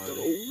normal.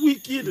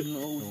 Wicked.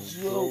 No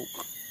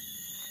joke.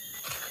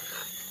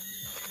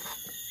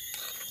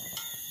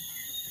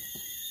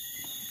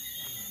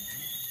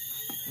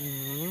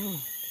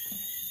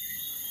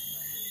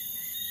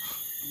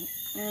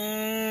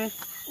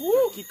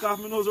 Kick off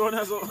my nose on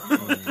there, so. Kick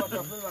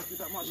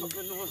that mash up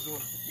my nose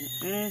on.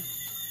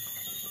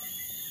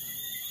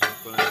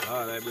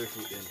 All that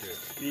breadfruit then,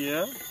 too.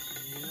 Yeah.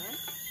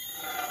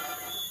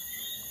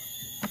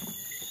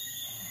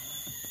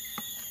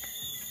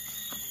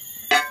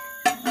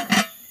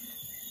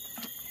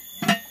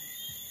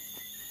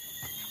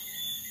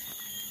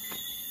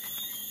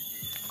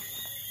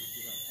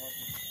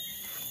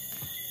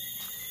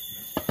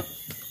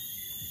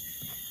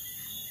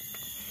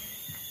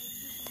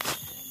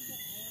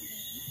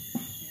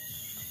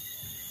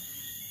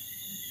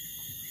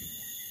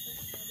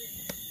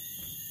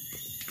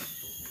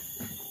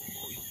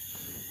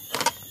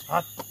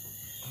 Hot.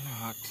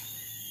 Hot.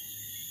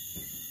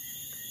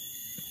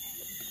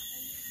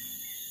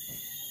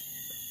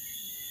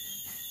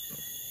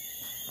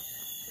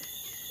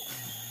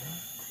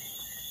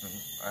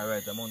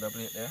 Alright, I'm on the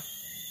plate there.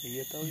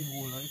 Yeah, tell you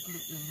whole life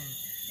look there,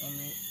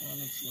 man. On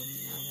next one.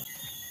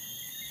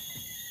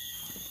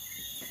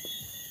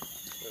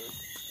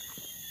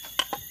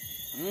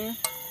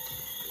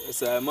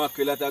 So,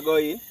 mackerel that are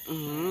going.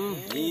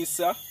 Yes,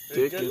 sir.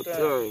 Take your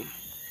time.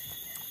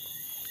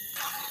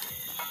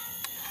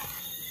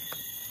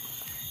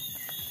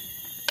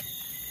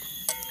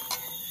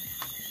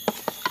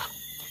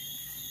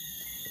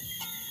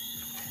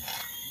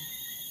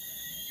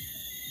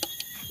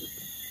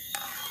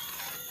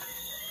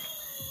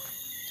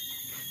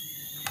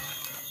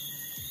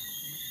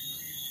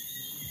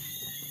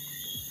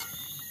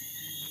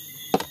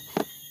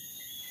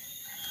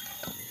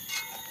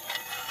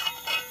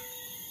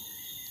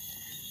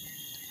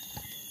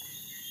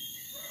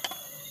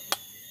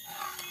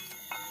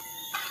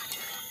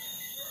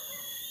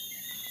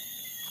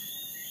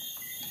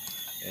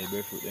 Hey,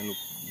 breadfruit, they look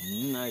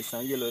nice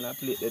and yellow in a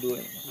plate they do.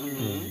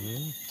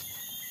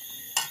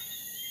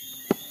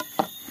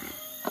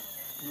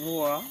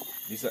 Wow.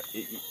 This,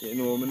 you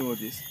know what I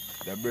notice?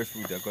 The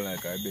breadfruit they call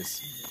like our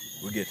best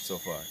we get so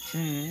far.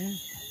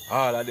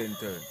 All of them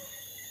turn.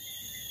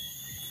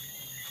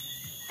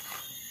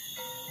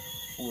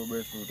 4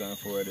 breadfruit and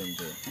 4 of them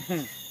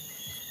turn.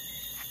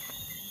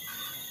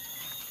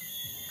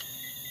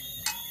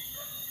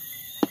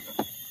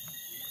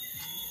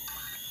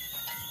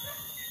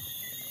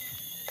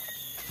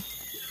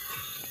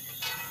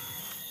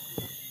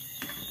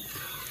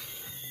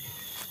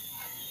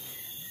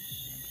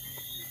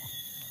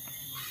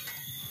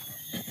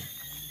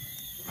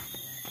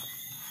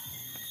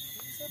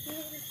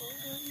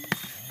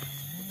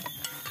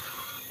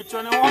 Which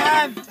one you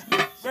want?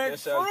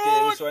 Special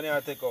K, which one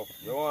you take up?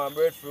 You want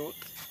breadfruit?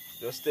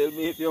 Just tell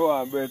me if you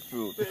want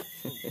breadfruit.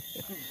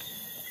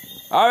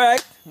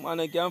 Alright, man,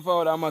 you can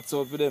follow that maths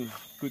out for them.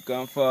 Quick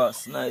and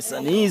fast, nice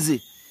and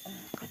easy.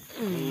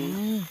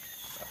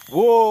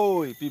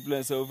 Whoa, people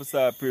and say we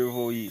start pray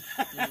before we eat.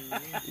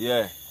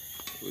 Yeah.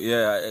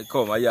 Yeah,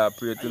 come, I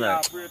pray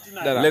tonight.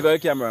 Let go the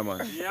camera,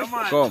 man. Yeah,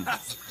 man. Come.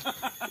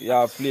 You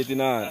have plate in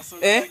hand.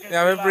 Eh? You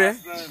have a pray?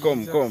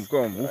 Come.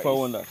 Who for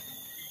one that?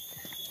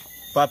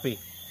 Papi.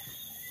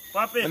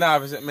 Papi. I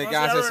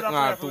can't say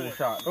something too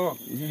short. Oh.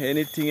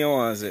 Anything you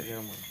want to say. Yeah,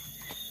 man.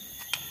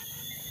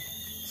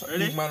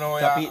 Ready? Big man, oh,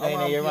 Tap yeah. it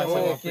down here, man, so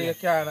you Okay, you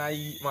can't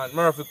eat, man.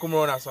 Murphy, come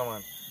around here,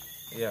 man.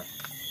 Yeah.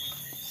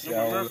 See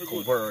how Murphy we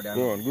good. cover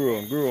them.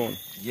 Grow on.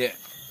 Yeah.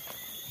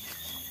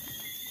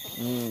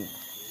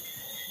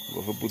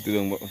 Go for put it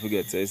on, but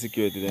forget, say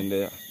security then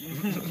there.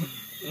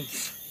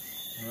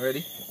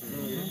 Ready?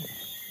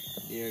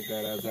 Dear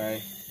God, as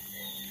I...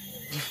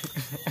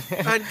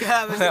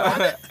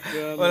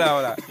 Hold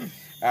on.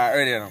 Alright,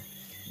 ready now.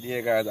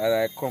 Dear God,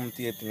 as I come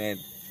to you tonight,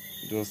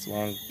 just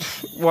want...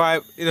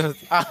 Why? You know...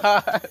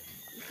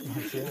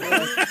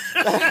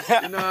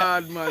 Nah,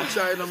 man,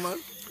 China, man.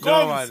 No,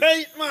 Come, man.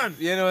 say it, man.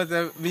 You know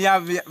what? Me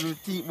have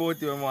think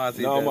about you, man.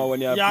 No, man,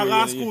 when you're Yeah, I praying,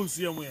 got school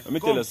same way. let me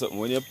tell you something.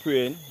 When you're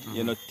praying,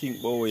 you don't think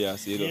about what you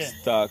say. You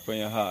just talk from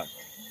your heart.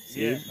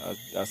 See? Yeah.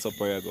 That's how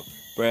prayer go.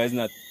 Prayer is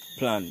not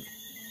planned.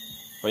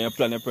 When you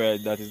plan a prayer,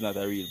 that is not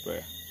a real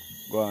prayer.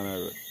 Go on a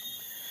road.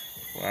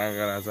 Well,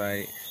 God, as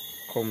I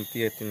come to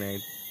you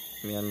tonight,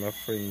 me and my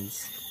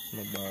friends,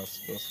 my boss,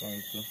 just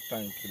want to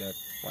thank you that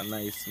one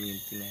nice meal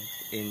tonight.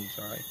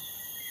 Enjoy.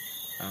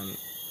 And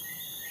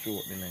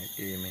throughout the night.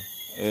 Amen.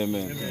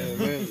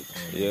 Amen.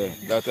 Yeah,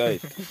 that's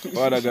right.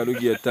 Father God, we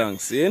give you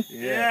thanks, see?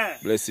 Yeah.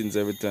 Blessings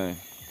every time.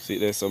 See,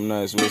 there's some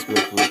nice roast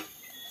breadfruit.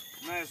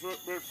 Nice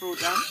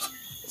breadfruit, and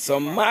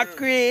Some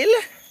mackerel.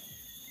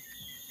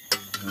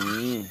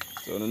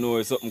 So I don't know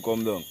where something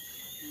come down.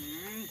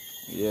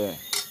 Yeah,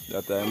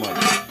 that time, man.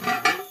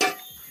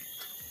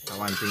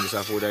 One thing is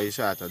a food that is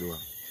short to do.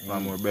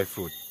 One more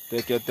breadfruit.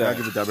 Take your I'll time.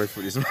 give it a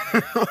breadfruit this man.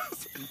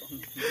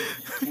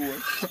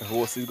 The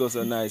horse is going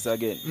so nice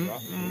again.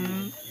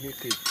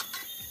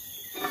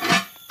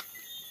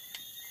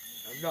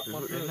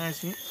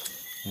 Nice,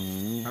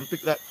 and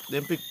pick that,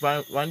 then pick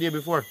one day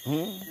before.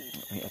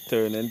 Yeah,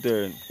 turn and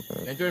turn.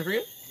 And turn for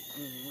you?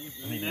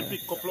 then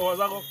pick couple hours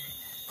ago.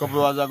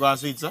 Couple hours ago and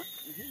sweet, sir.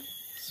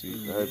 Sweet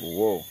life,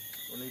 whoa.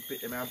 When you pick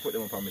them and put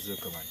them up on my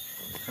circle, man.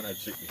 Kind of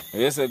trick me.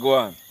 Yes, sir, go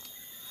on.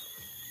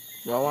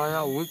 That one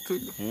are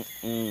wicked.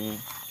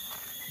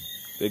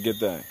 Take your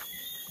time.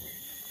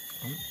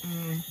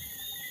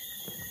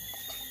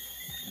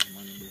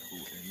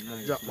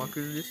 Jack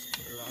mackerel this.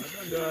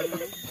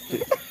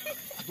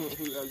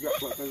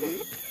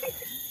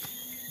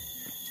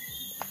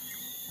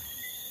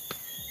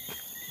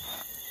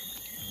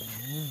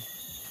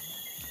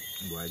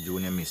 Boy,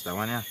 Junior missed that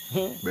one, yeah.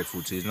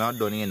 Breadfruit season not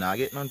done here, now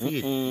get none for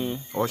it.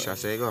 Oh, shall I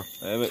say go?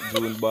 I met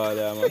June ball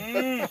there,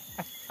 man.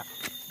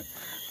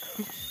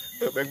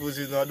 Breadfruit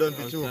season not done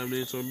for Last you. time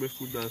they some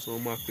breadfruit and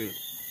some mackerel.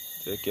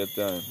 Take your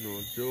time.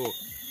 No joke.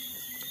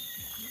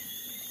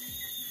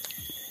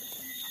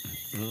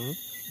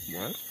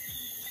 What?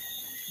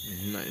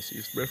 Nice.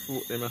 It's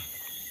breadfruit, them.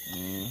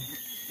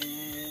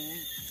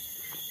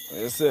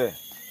 What you say?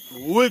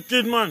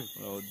 Wicked, man.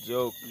 No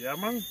joke. Yeah,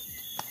 man.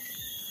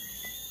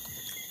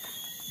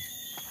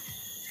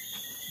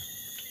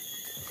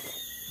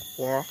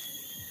 Wow.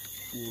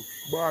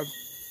 Bad.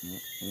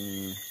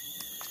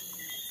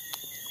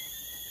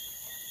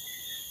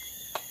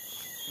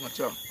 Watch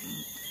out.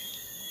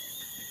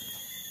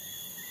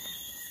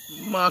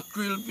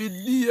 Mackerel for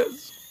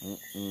days.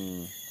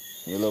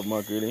 You love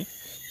mackerel, eh?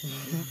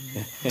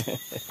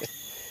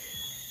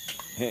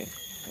 Hey,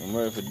 I'm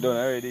ready for done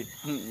already.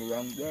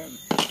 Long time.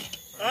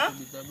 Huh?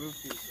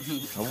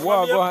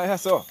 Wow, go on,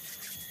 yes, sir.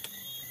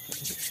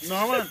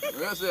 No, man.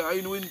 I say,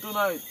 I win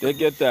tonight. Take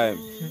your time.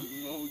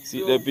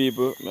 See the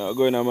people, I'm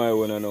going on my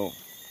one now.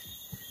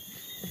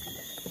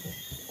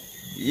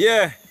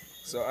 Yeah,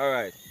 so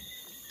alright.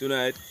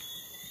 Tonight,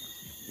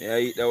 I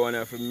eat that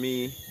one for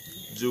me,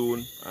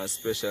 June, and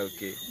Special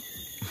K.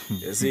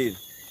 You see?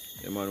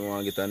 The man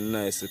want to get a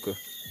nice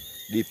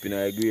dip in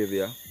our gravy.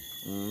 Yeah?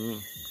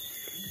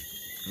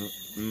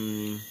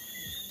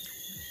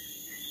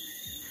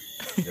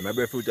 Yeah, my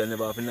breadfruit I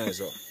never have a nice.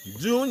 So.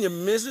 June, you're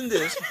missing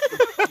this.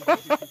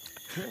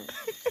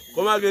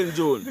 Come again,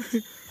 June.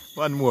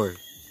 One more.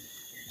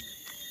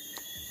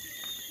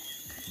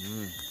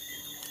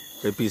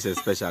 A piece of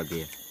special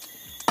K.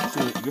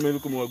 See, give me a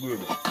look more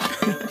gravy. I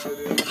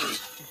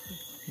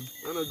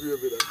don't agree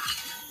with that.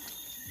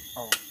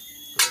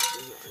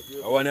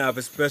 I want to have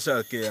a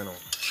Special K, you know.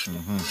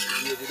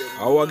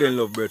 I want to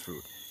love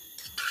breadfruit.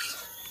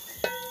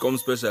 Come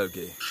Special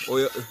K. Oh,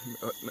 yeah.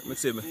 Me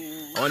say,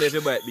 I wonder if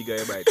you bite big or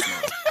you bite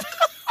small.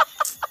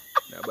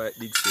 I bite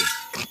big still.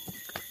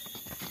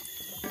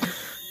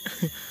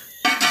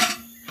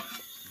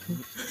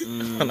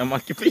 And I'm a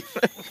keep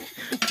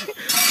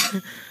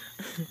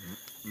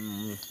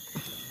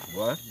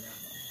What?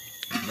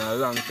 In a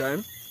long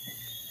time,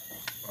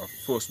 I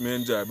first me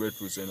enjoy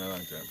breadfruit in a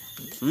long time.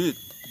 Sweet.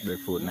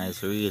 breadfruit nice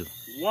for real.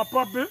 What,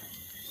 puppy?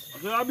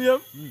 Okay, I'll be here.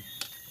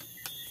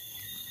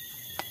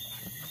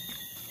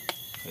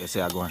 You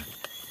say I go on.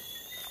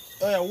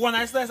 Oh, yeah, one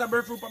nice slice of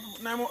breadfruit, puppy.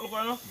 9 months, look, you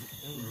know?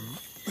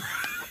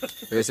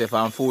 You say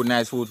from food,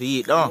 nice food to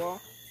eat, no?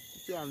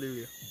 Can't leave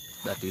you.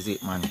 That is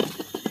it, man.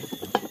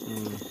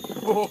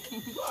 Oh,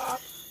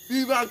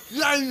 he's a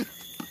shine.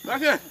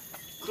 Okay.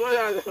 Go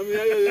ahead. Come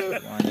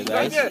on, you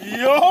guys.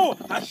 Yo,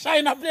 a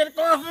shine a plate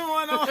coffee,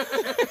 man.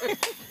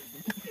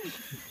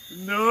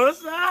 No,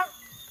 sir.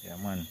 Yeah,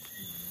 man.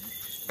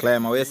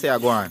 Climb, where you say I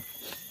go on?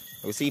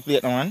 You see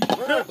plate now, man?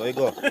 There you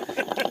go.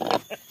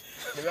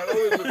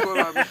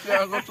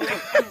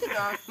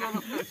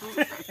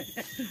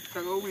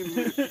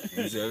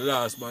 He's the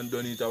last man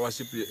done it, I wash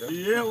the plate.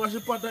 Yeah, wash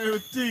the pot and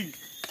everything.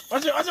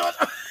 Watch it, watch it, watch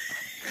it.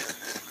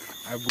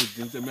 I good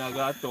thing to me, I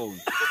got a town.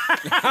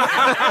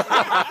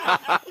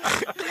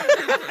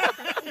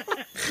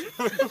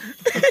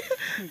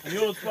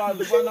 You spot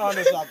the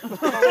banana sack.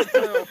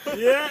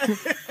 Yeah.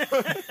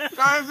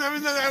 Can't say me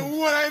like,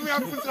 what I mean, I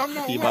put some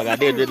more. Keep back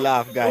dead with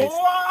laugh, guys.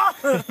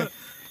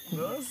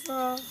 No,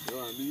 sir.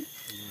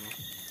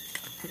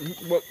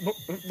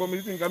 But me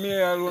think I'm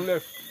here alone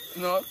left.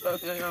 No,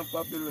 that's why I'm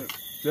popular.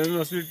 Then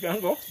you still can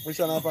go. Which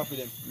one I'm happy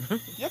them?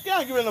 You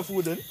can't give them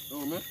food then.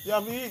 No, man. You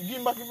have to give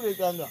him back the plate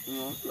and that.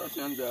 No, that's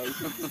your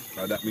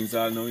job. That means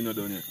I'll know you're not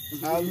done yet.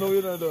 I know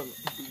you're not done.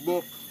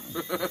 But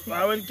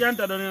when can't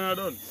I done, you're not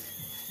done.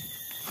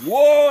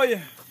 Whoa!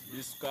 Yeah.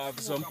 This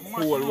coffee some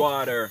cold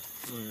water.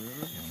 Yeah,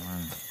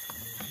 man.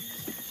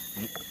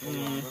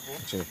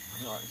 Check.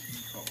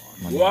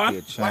 What?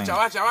 Watch Watch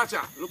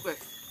out. Look at.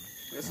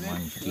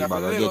 Man, keep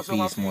back get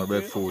piece more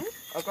breadfruit.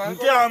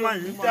 Yeah,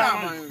 man.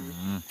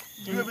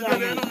 You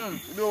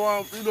don't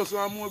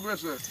want more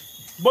breadfruit.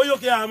 But you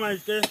can't, man.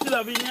 You still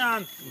have in your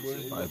hand.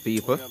 Alright,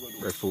 people,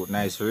 breadfruit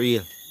nice for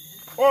real.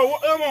 Oh,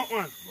 what you want,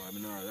 man?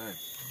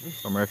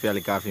 Come here, feel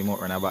the coffee more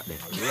run about there.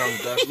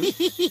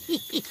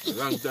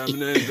 Long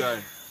time I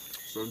enjoy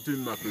some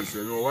tin mackerel,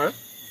 you know why?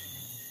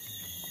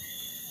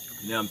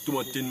 I have too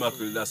much tin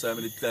mackerel, that's why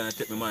I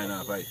take my mind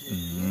off it.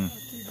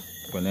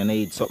 When I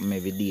eat something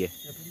every day.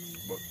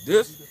 But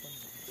this,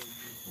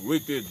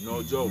 wicked,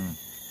 no joke.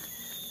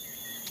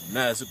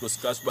 Nice little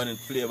scotch bonnet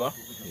flavor.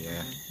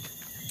 Yeah.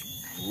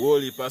 Whole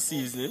heap of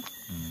seasoning.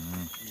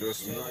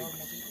 Just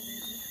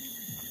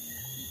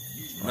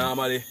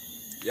normally,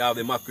 you have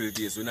the mackerel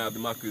taste, we don't have the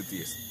mackerel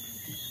taste.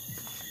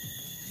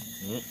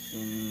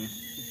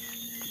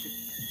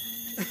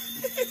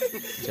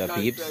 Ja,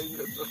 peeps.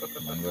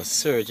 Man go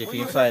search if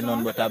you find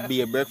none but a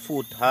beer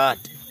breadfruit heart.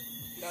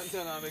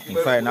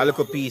 You find a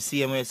little piece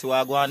same way, see what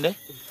I go on there?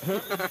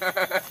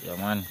 Yeah,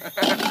 man.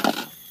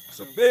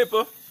 So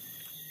people,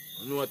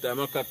 you know what time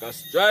I crack a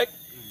strike?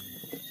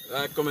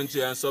 Like, comment,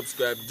 share and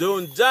subscribe.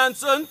 Joan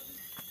Johnson.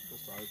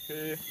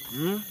 Okay.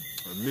 And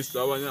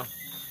Mr. One, yeah.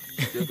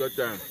 Take your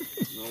time.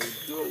 No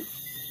joke.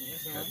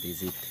 That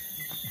is it.